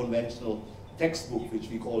very unconventional textbook, which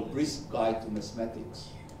we call Brisk Guide to Mathematics.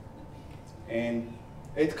 And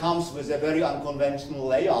it comes with a very unconventional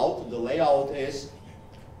layout. The layout is,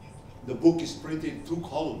 the book is printed in 2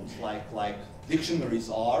 columns, like dictionaries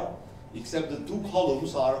are, except the 2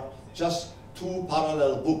 columns are just 2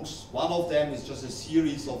 parallel books. One of them is just a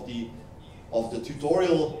series of the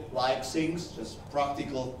tutorial-like things, just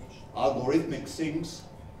practical algorithmic things.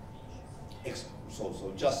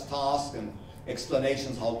 So just tasks and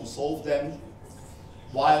explanations how to solve them.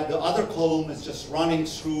 While the other column is just running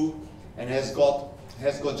through and has got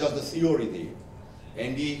just the theory there.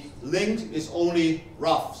 And the link is only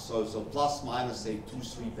rough, so plus minus, say,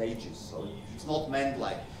 2-3 pages. So it's not meant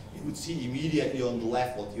like you would see immediately on the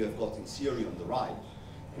left what you have got in theory on the right.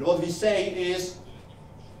 And what we say is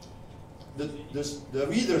the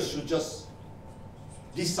readers should just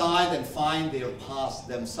decide and find their path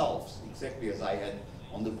themselves, exactly as I had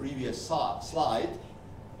on the previous slide.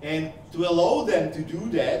 And to allow them to do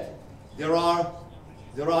that, there are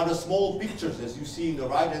the small pictures, as you see in the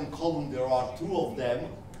right-hand column. There are 2 of them,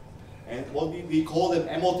 and what we call them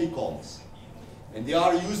emoticons. And they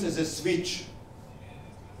are used as a switch.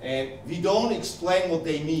 And we don't explain what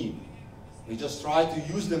they mean. We just try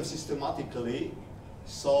to use them systematically.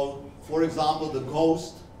 So, for example, the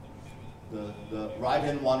ghost, the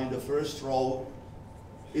right-hand one in the first row,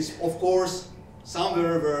 is of course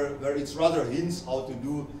somewhere where it's rather hints how to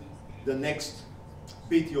do the next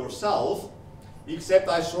bit yourself. Except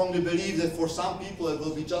I strongly believe that for some people it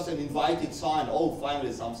will be just an invited sign, oh,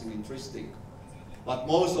 finally something interesting. But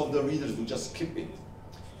most of the readers will just skip it.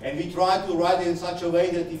 And we try to write it in such a way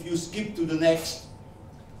that if you skip to the next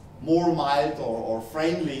more mild or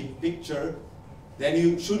friendly picture, then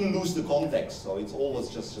you shouldn't lose the context. So it's always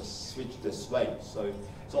just switch this way. So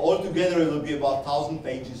altogether it will be about 1,000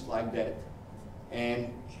 pages like that.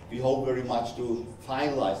 And we hope very much to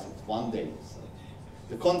finalize it one day. So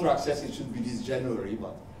the contract says it should be this January,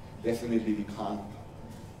 but definitely we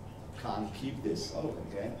can't keep this. Oh,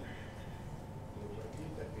 okay.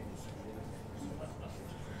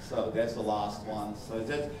 So that's the last one.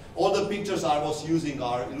 So all the pictures I was using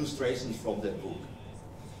are illustrations from that book.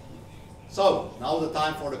 So now the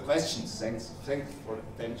time for the questions. Thanks for the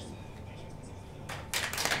attention.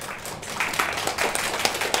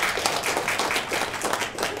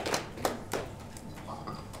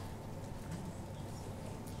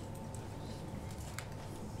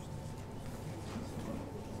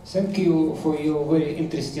 Thank you for your very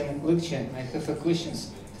interesting lecture. I have a question.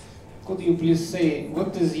 Could you please say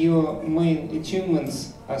what is your main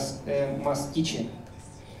achievements as a math teacher?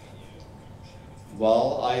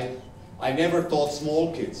 Well, I never taught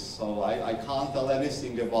small kids, so I can't tell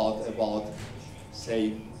anything about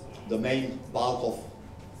say the main bulk of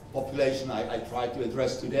population I try to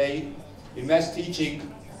address today. In math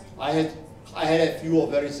teaching, I had a few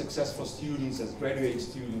very successful students as graduate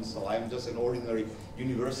students, so I'm just an ordinary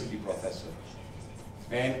university professor.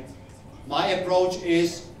 And my approach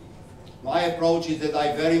is that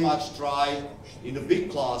I very much try in the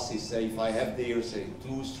big classes, say if I have there, say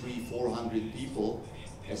 200, 300, 400 people,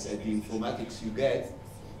 as at the informatics you get,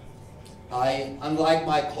 unlike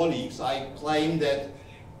my colleagues, I claim that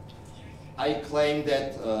I claim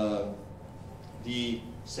that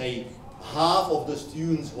say, half of the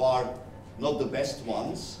students who are not the best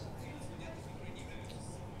ones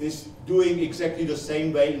is doing exactly the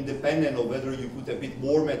same way, independent of whether you put a bit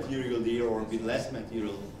more material there or a bit less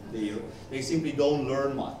material there. They simply don't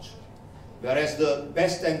learn much. Whereas the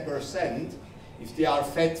best 10%, if they are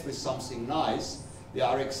fed with something nice, they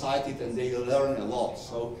are excited and they learn a lot.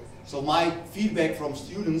 So my feedback from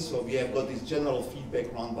students, so we have got this general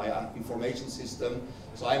feedback run by an information system,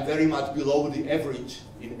 so I'm very much below the average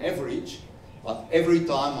in average, but every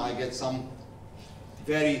time I get some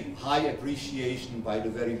very high appreciation by the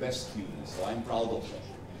very best students, so I'm proud of that.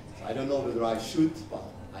 So I don't know whether I should, but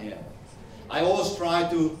I am. I always try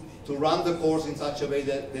to run the course in such a way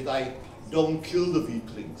that I don't kill the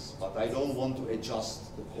weaklings, but I don't want to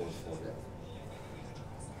adjust the course for them.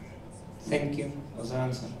 Thank you for the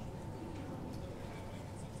answer.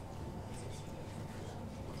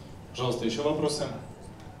 Пожалуйста, еще вопросы?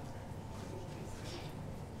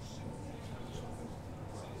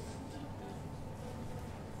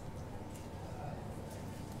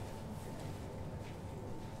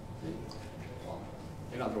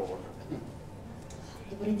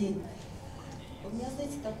 Добрый день. У меня,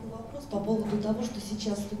 знаете, такой вопрос по поводу того, что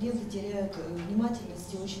сейчас студенты теряют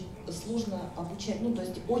внимательность и очень сложно обучать, ну, то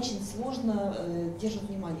есть очень сложно держат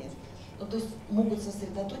внимание. Ну, то есть могут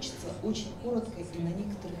сосредоточиться очень коротко и на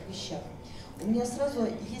некоторых вещах. У меня сразу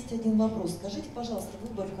есть один вопрос. Скажите, пожалуйста,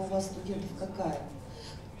 выборка у вас студентов какая?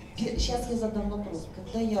 Сейчас я задам вопрос.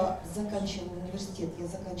 Когда я заканчивала университет, я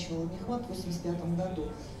заканчивала МИХМАТ в 1985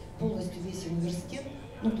 году, полностью весь университет,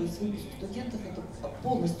 ну, то есть выпуск студентов, это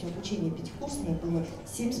полностью обучение пятикурсное было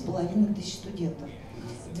 7,5 тысяч студентов.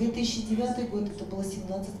 2009 год это было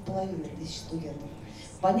 17,5 тысяч студентов.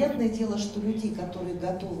 Понятное дело, что людей, которые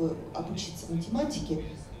готовы обучиться математике,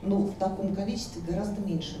 ну, в таком количестве гораздо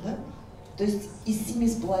меньше, да? То есть из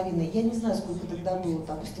 7,5, я не знаю, сколько тогда было,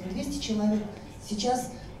 допустим, 200 человек,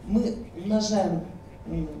 сейчас мы умножаем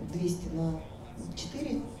 200 на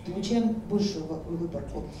 4, получаем большую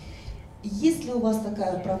выборку. Есть ли у вас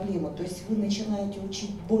такая проблема? То есть вы начинаете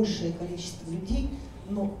учить большее количество людей,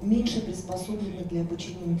 но меньше приспособлены для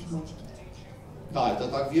обучения математике? Да, это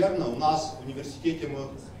так верно. У нас в университете мы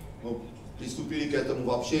приступили к этому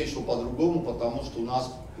вообще еще по-другому, потому что у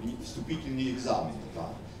нас вступительные экзамены. Да.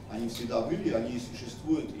 Они всегда были, они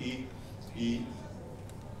существуют, и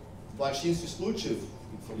в большинстве случаев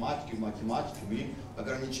в информатике, в математике мы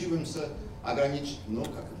ограничиваемся,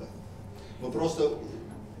 мы просто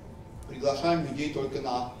приглашаем людей только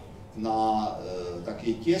на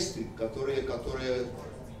такие тесты, которые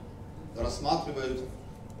рассматривают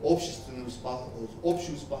общую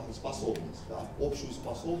способность, да, общую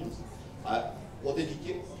способность. А вот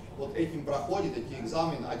этим проходит эти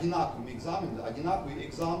экзамены, одинаковый экзамен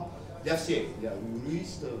для всех, для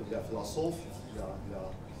юристов, для философов, для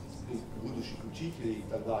будущих учителей и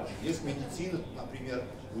так далее. Есть медицина, например,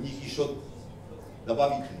 у них еще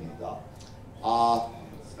добавительные, да.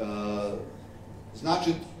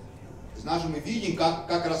 Значит, мы видим,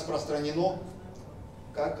 как распространено,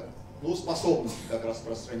 способности как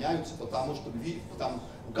распространяются, потому что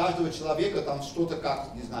у каждого человека там что-то,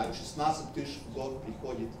 как, не знаю, 16 тысяч в год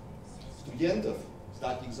приходит студентов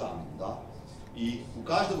сдать экзамен, да, и у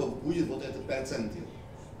каждого будет вот этот процентиль,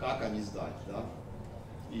 как они сдать, да,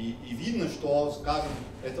 и видно, что, скажем,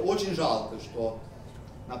 это очень жалко, что,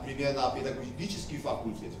 например, на педагогический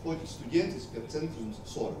факультет ходят студенты с процентом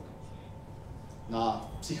 40, на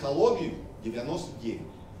психологию 99.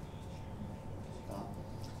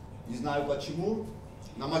 Не знаю почему.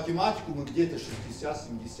 На математику мы где-то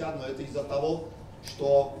 60-70, но это из-за того,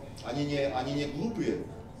 что они не глупые,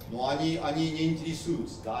 но они не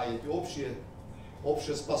интересуются. Да? И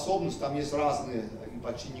общая способность, там есть разные,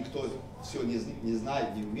 почти никто все не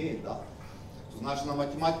знает, не умеет. Да? Значит, на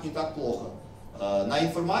математике не так плохо. На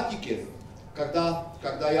информатике,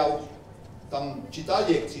 когда я там читал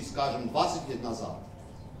лекции, скажем, 20 лет назад,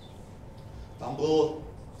 там было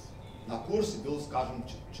на курсе был, скажем,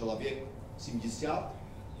 человек 70,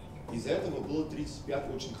 из этого было 35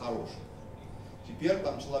 очень хороших. Теперь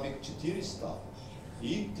там человек 400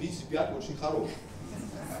 и 35 очень хороших.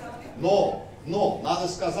 Но надо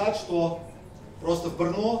сказать, что просто в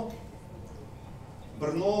Brno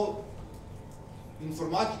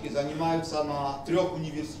информатикой занимаются на 3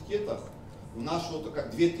 университетах. У нас что-то как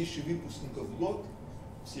 2000 выпускников в год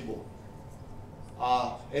всего.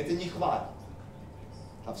 А это не хватит.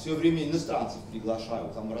 А все время иностранцев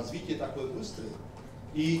приглашают, там развитие такое быстрое.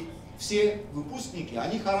 И все выпускники,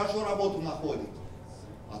 они хорошо работу находят.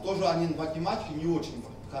 А тоже они в математике не очень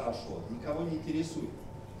хорошо, никого не интересует.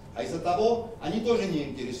 А из-за того они тоже не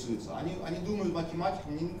интересуются. Они думают, математика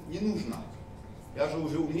не нужна. Я же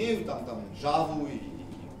уже умею там Java, и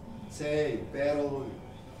C, и Perl,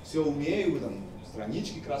 все умею, там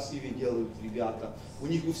странички красивые делают ребята. У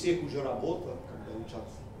них у всех уже работа, когда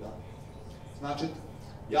учатся. Да. Значит,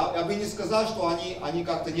 я бы не сказал, что они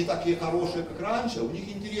как-то не такие хорошие, как раньше. У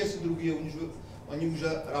них интересы другие, они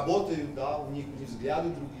уже работают, да, у них взгляды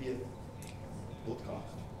другие. Вот как.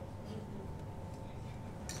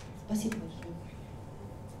 Спасибо большое.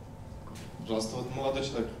 Пожалуйста, вот молодой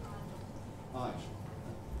человек.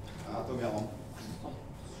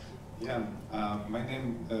 Yeah, my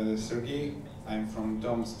name is Sergey. I'm from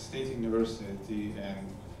Tomsk State University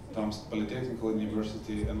and Tomsk Polytechnical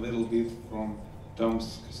University, and a little bit from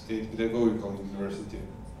Tomsk State Pedagogical University.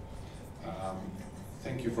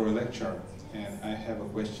 Thank you for the lecture, and I have a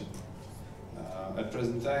question. At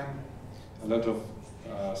present time, a lot of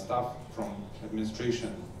staff from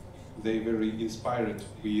administration, they very inspired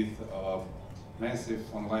with massive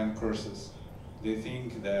online courses. They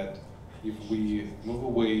think that if we move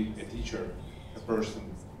away a teacher, a person,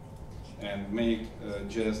 and make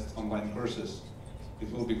just online courses,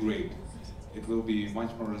 it will be great. It will be much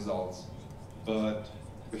more results. But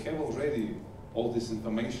we have already all this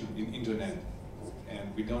information in internet,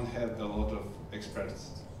 and we don't have a lot of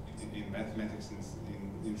experts in mathematics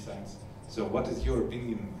and in science. So what is your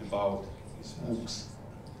opinion about these MOOCs?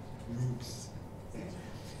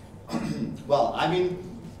 Well, I mean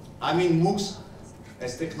MOOCs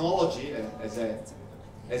as technology, as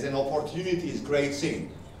an opportunity is a great thing.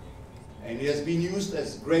 And it has been used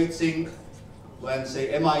as a great thing when, say,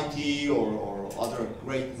 MIT or other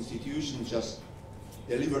great institutions just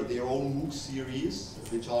deliver their own MOOC series,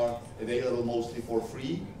 which are available mostly for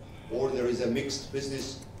free, or there is a mixed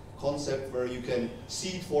business concept where you can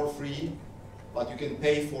see it for free, but you can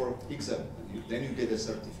pay for exam, and then you get a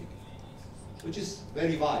certificate, which is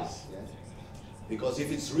very wise. Yeah? Because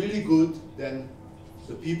if it's really good, then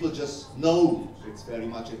the people just know it's very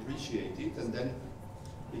much appreciated, and then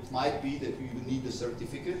it might be that you need a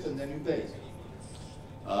certificate and then you pay.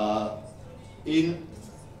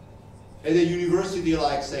 At a university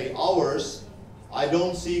like, say, ours, I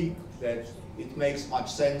don't think that it makes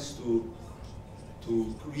much sense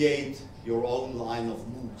to create your own line of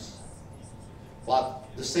MOOCs. But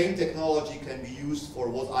the same technology can be used for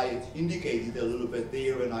what I indicated a little bit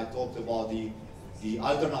there when I talked about the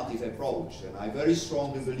alternative approach. And I very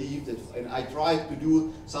strongly believe that, and I tried to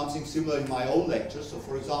do something similar in my own lectures. So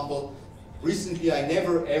for example, recently I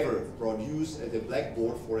never ever produced at the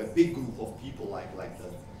blackboard for a big group of people like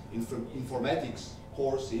the informatics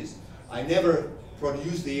courses, I never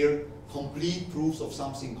produced there complete proofs of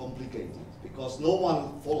something complicated, because no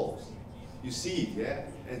one follows. You see it, yeah?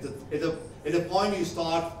 At the point you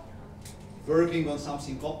start working on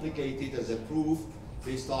something complicated as a proof,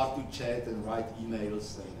 they start to chat and write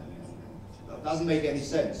emails, and that doesn't make any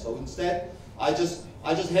sense. So instead, I just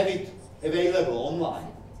have it available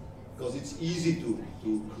online, because it's easy to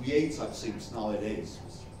create such things nowadays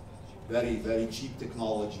with very, very cheap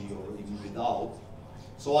technology or even without.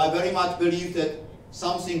 So I very much believe that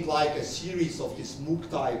something like a series of these MOOC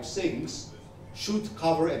type things should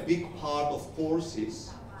cover a big part of courses,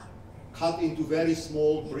 cut into very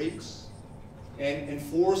small bricks, and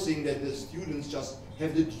enforcing that the students just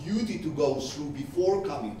have the duty to go through before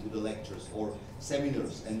coming to the lectures or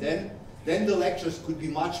seminars. And then the lectures could be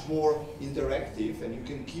much more interactive, and you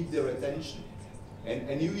can keep their attention.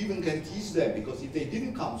 And you even can tease them, because if they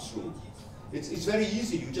didn't come through, it's very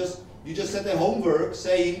easy. You just set a homework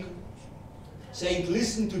saying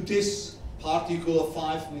listen to this particular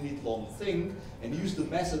 5-minute long thing, and use the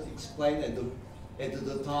method explained at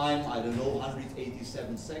the time, I don't know,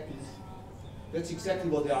 187 seconds. That's exactly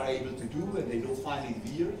what they are able to do, and they don't find it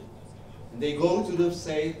weird. And they go to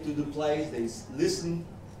the place, they listen,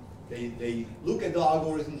 they look at the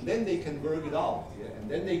algorithm, then they can work it out. Yeah? And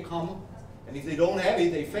then they come, and if they don't have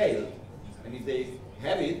it, they fail. And if they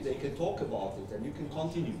have it, they can talk about it, and you can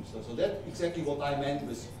continue. So that's exactly what I meant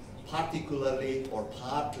with particularly or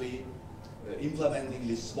partly implementing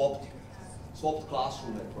this swapped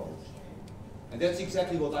classroom approach. And that's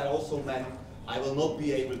exactly what I also meant. I will not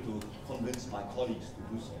be able to convince my colleagues to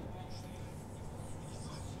do so.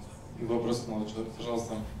 Вопрос, молодой человек,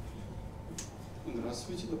 пожалуйста.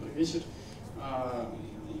 Здравствуйте, добрый вечер.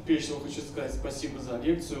 Прежде всего хочу сказать спасибо за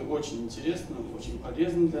лекцию, очень интересно, очень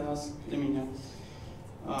полезно для нас, для меня.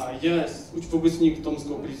 Я выпускник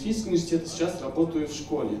Томского политехнического университета, сейчас работаю в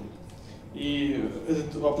школе. И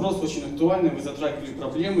этот вопрос очень актуальный, вы затрагивали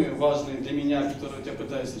проблемы важные для меня, которые я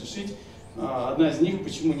пытаюсь решить. Одна из них,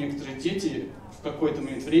 почему некоторые дети в какой-то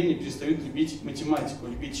момент времени перестают любить математику,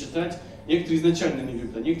 любить читать. Некоторые изначально не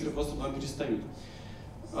любят, а некоторые просто потом перестают.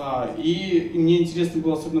 И мне интересно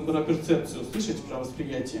было особенно про перцепцию услышать, про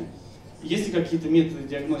восприятие. Есть ли какие-то методы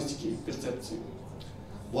диагностики перцепции?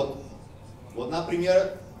 Вот,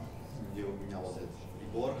 например, где у меня вот этот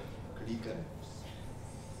прибор, кликер.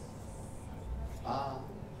 That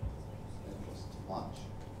was too much.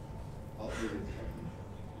 How did it happen?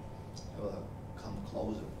 I will come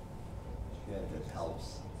closer. Yeah, that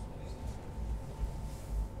helps.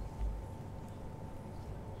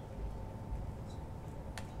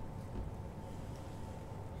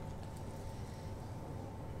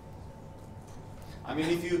 I mean,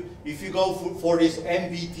 if you go for this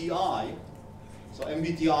MBTI, so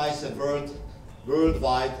MBTI is a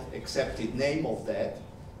worldwide accepted name of that.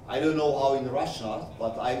 I don't know how in Russia,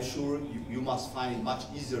 but I'm sure you must find it much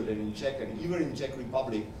easier than in Czech. And even in Czech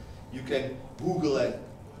Republic, you can Google a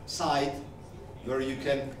site where you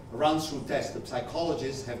can run through tests. The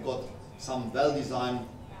psychologists have got some well-designed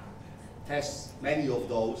tests, many of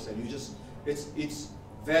those, and you just, it's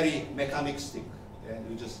very mechanistic. Yeah?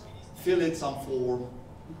 You just fill in some form,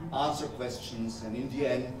 answer questions, and in the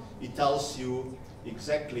end, it tells you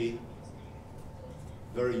exactly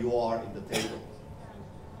where you are in the table.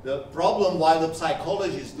 The problem why the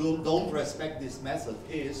psychologists don't respect this method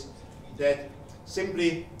is that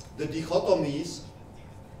simply the dichotomies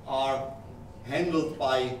are handled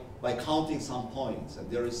by counting some points, and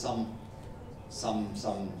there is some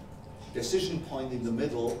decision point in the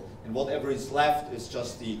middle, and whatever is left is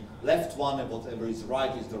just the left one, and whatever is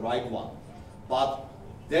right is the right one. But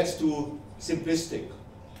that's too simplistic.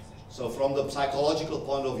 So from the psychological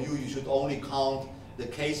point of view, you should only count the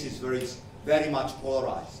cases where it's very much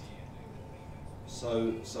polarized.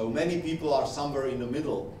 So many people are somewhere in the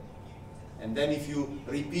middle, and then if you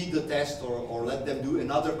repeat the test or let them do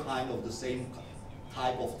another kind of the same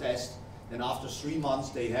type of test, then after 3 months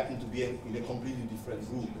they happen to be in a completely different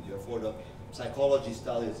group, and therefore the psychologists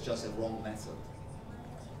tell it's just a wrong method.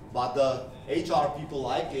 But the HR people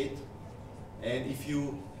like it, and if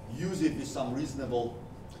you use it with some reasonable,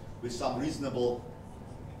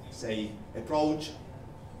 say, approach,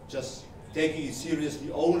 just taking it seriously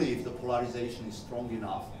only if the polarization is strong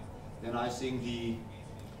enough, then I think the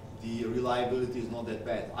reliability is not that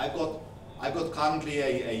bad. I've got currently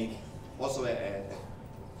also a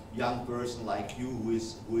young person like you who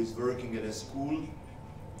is working at a school,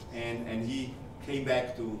 and he came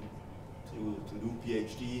back to do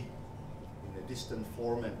PhD in a distant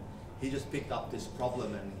form, and he just picked up this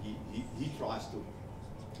problem, and he tries to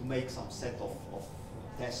make some set of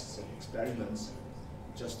tests and experiments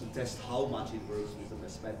just to test how much it works with the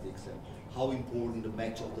mathematics and how important the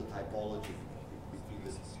match of the typology between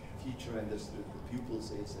the teacher and the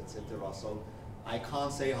pupils is, etc. So I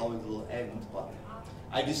can't say how it will end, but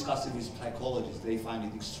I discuss it with psychologists. They find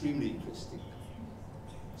it extremely interesting.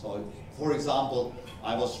 So, for example,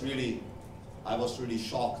 I was really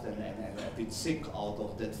shocked and a bit sick out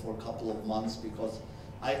of that for a couple of months, because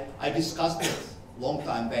I discussed it long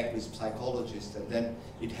time back with psychologists, and then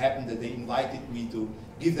it happened that they invited me to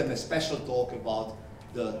give them a special talk about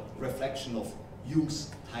the reflection of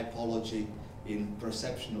Jung's typology in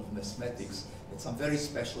perception of mathematics at some very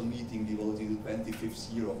special meeting devoted to the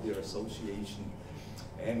 25th year of their association.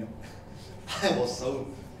 And I was so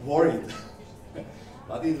worried,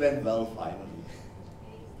 but it went well finally.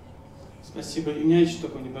 Спасибо. И у меня еще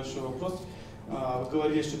такой небольшой вопрос. Вы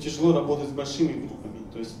говорили, что тяжело работать с большими группами,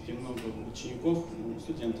 то есть где много учеников,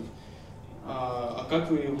 студентов. А как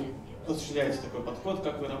вы осуществляете такой подход,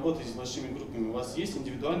 как вы работаете с большими группами? У вас есть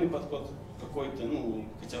индивидуальный подход какой-то, ну,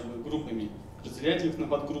 хотя бы группами? Разделяете их на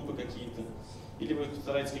подгруппы какие-то? Или вы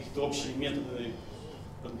стараетесь какие-то общие методы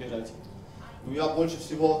подбирать? Ну, я больше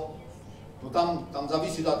всего, ну, там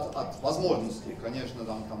зависит от возможностей. Конечно,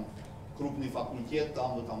 там крупный факультет,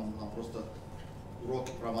 там просто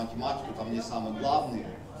уроки про математику, там не самые главные.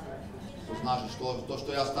 То значит,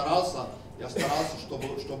 что я старался,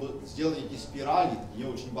 чтобы сделать эти спирали не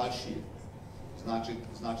очень большие. Значит,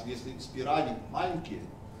 если спирали маленькие,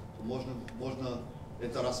 то можно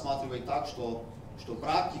это рассматривать так, что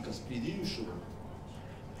практика с предыдущего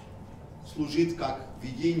служит как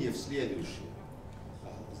введение в следующее.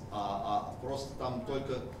 А просто там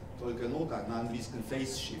только, ну, как на английском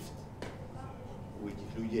face shift у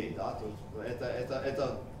этих людей, да, то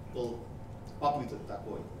это был попыток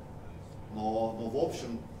такой. Но в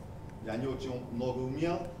общем, я не очень много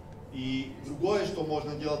умел. И другое, что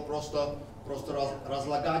можно делать, просто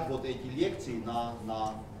разлагать вот эти лекции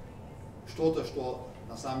на что-то, что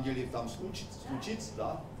на самом деле там случится,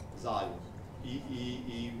 да, в зале.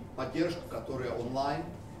 и поддержка, которая онлайн.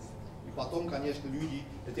 И потом, конечно, люди,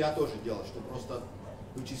 это я тоже делал, что просто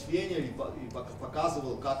вычисления и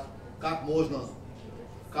показывал, как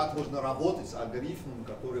можно работать с алгоритмом,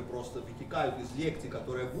 который просто вытекают из лекции,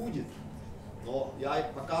 которая будет. Но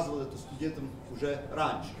я показывал это студентам уже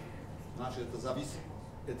раньше. Значит, это зависит.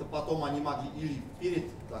 Это потом они могли или перед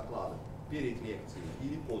докладом, перед лекцией,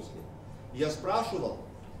 или после. И я спрашивал,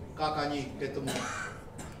 как они к этому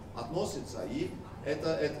относятся. И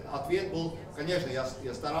ответ был, конечно,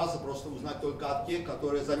 я старался просто узнать только от тех,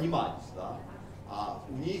 которые занимались. Да? А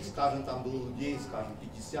у них, скажем, там было людей, скажем,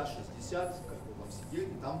 50-60, как там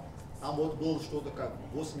сидели, там вот было что-то как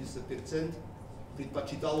 80%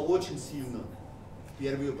 предпочитало очень сильно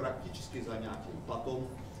первые практические занятия, потом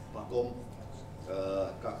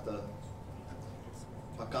как-то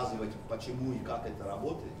показывать, почему и как это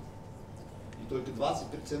работает. И только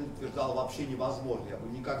 20% утверждало вообще невозможно, я бы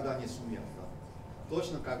никогда не сумел. Да?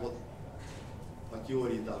 Точно как вот по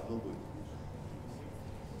теории должно быть.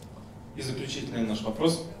 И заключительный наш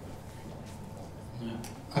вопрос.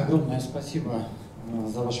 Огромное спасибо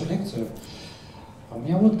за вашу лекцию. У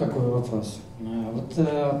меня вот какой вопрос. Вот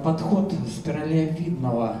подход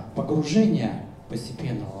спиралевидного погружения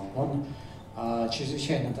постепенного, он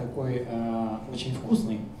чрезвычайно такой очень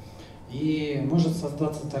вкусный. И может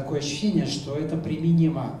создаться такое ощущение, что это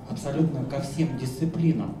применимо абсолютно ко всем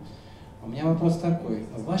дисциплинам. У меня вопрос такой.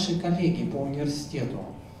 Ваши коллеги по университету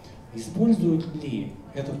используют ли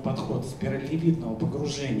этот подход спиралевидного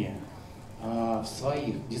погружения в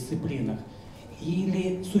своих дисциплинах?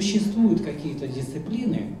 Или существуют какие-то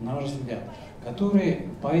дисциплины, на ваш взгляд, которые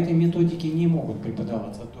по этой методике не могут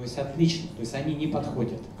преподаваться, то есть отлично, то есть они не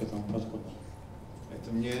подходят к этому подходу?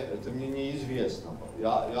 Это мне неизвестно.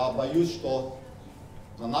 Я боюсь, что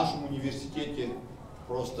на нашем университете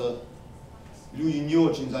просто люди не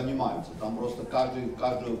очень занимаются. Там просто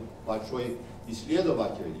каждый большой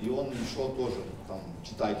исследователь, и он еще тоже там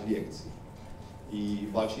читает лекции. И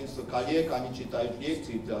большинство коллег, они читают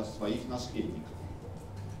лекции для своих наследников.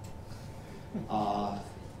 А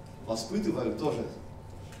воспитывают тоже.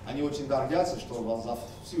 Они очень гордятся, что за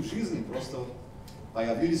всю жизнь просто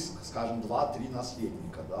появились, скажем, 2-3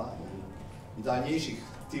 наследника. Да? И дальнейших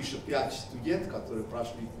 1005 студентов, которые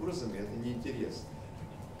прошли курсами, это неинтересно.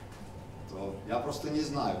 Я просто не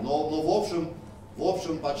знаю. Но в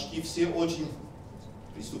общем, почти все очень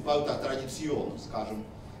приступают так традиционно, скажем,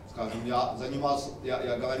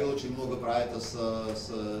 я говорил очень много про это с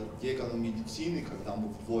деканом медицины, когда мы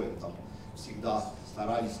вдвоем там всегда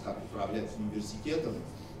старались как управлять университетом.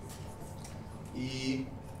 И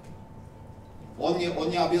он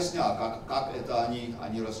не объяснял, как это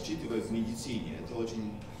они рассчитывают в медицине. Это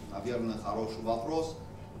очень, наверное, хороший вопрос,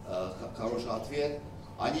 хороший ответ.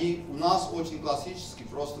 Они у нас очень классически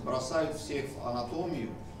просто бросают всех в анатомию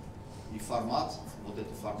и формат, вот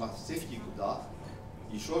этот фармацевтику, да,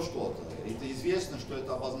 еще что-то. Это известно, что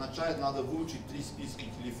это обозначает, надо выучить 3 списка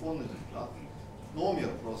телефонных, да,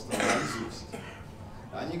 номер просто наизусть.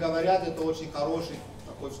 Они говорят, это очень хороший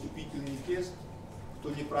такой вступительный тест. Кто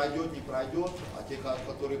не пройдет, а те,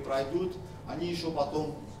 которые пройдут, они еще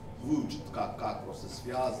потом выучат, как просто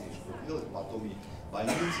связи, что делать, потом и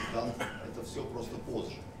больницы, да, это все просто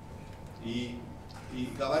позже. И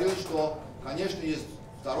говорил, что, конечно, есть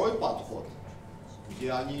второй подход,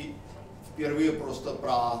 где они впервые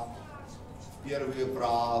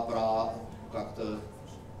как-то,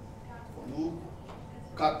 ну,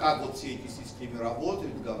 как вот все эти системы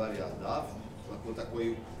работают, говорят, да, вот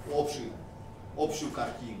такой общую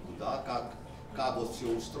картинку, да, как вот все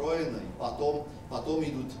устроено, и потом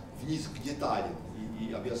идут вниз к деталям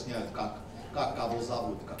и объясняют, как кого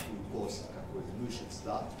зовут, какую кость, какой мышец,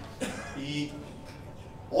 да. И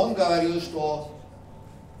он говорил, что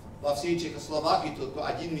во всей Чехословакии только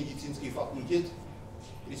один медицинский факультет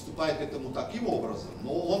приступает к этому таким образом,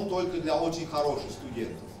 но он только для очень хороших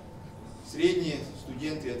студентов. Средние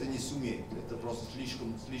студенты это не сумеют, это просто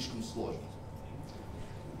слишком сложно.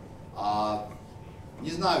 Не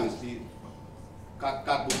знаю, если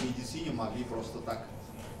как бы в медицине могли просто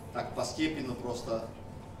так постепенно просто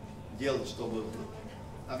делать, чтобы,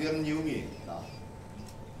 наверное, не умеют. Да.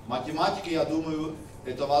 Математика, я думаю,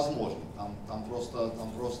 это возможно. Там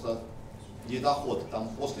просто недоход. Там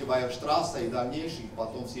после Вайерштрасса и дальнейших,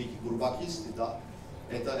 потом все эти бурбакисты, да,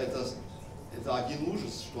 это один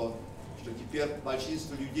ужас, что теперь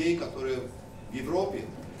большинство людей, которые в Европе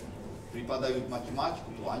преподают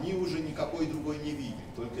математику, то они уже никакой другой не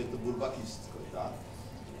видят, только это бурбакистское, да.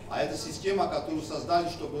 А это система, которую создали,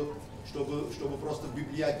 чтобы просто в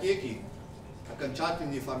библиотеке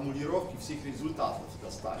окончательные формулировки всех результатов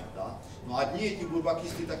достать, да. Но одни эти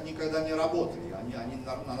бурбакисты так никогда не работали, они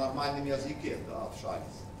на нормальном языке, да,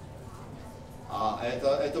 общались. А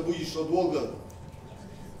это будет что долго.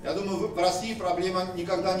 Я думаю, в России проблема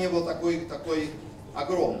никогда не была такой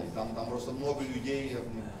огромной. Там просто много людей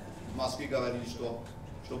в Москве говорили, что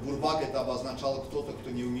бурбак это обозначало кто-то, кто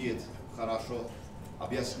не умеет хорошо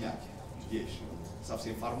объяснять вещи,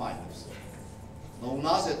 совсем формально все. Но у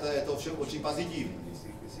нас это очень позитивно,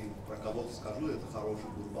 если про кого-то скажу, это хороший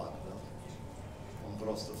бурбак. Да? Он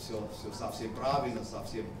просто все совсем правильно,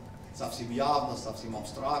 совсем явно, совсем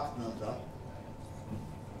абстрактно. Да?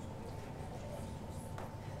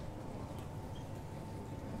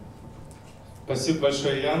 Спасибо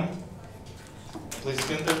большое, Ян.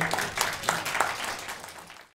 Аплодисменты.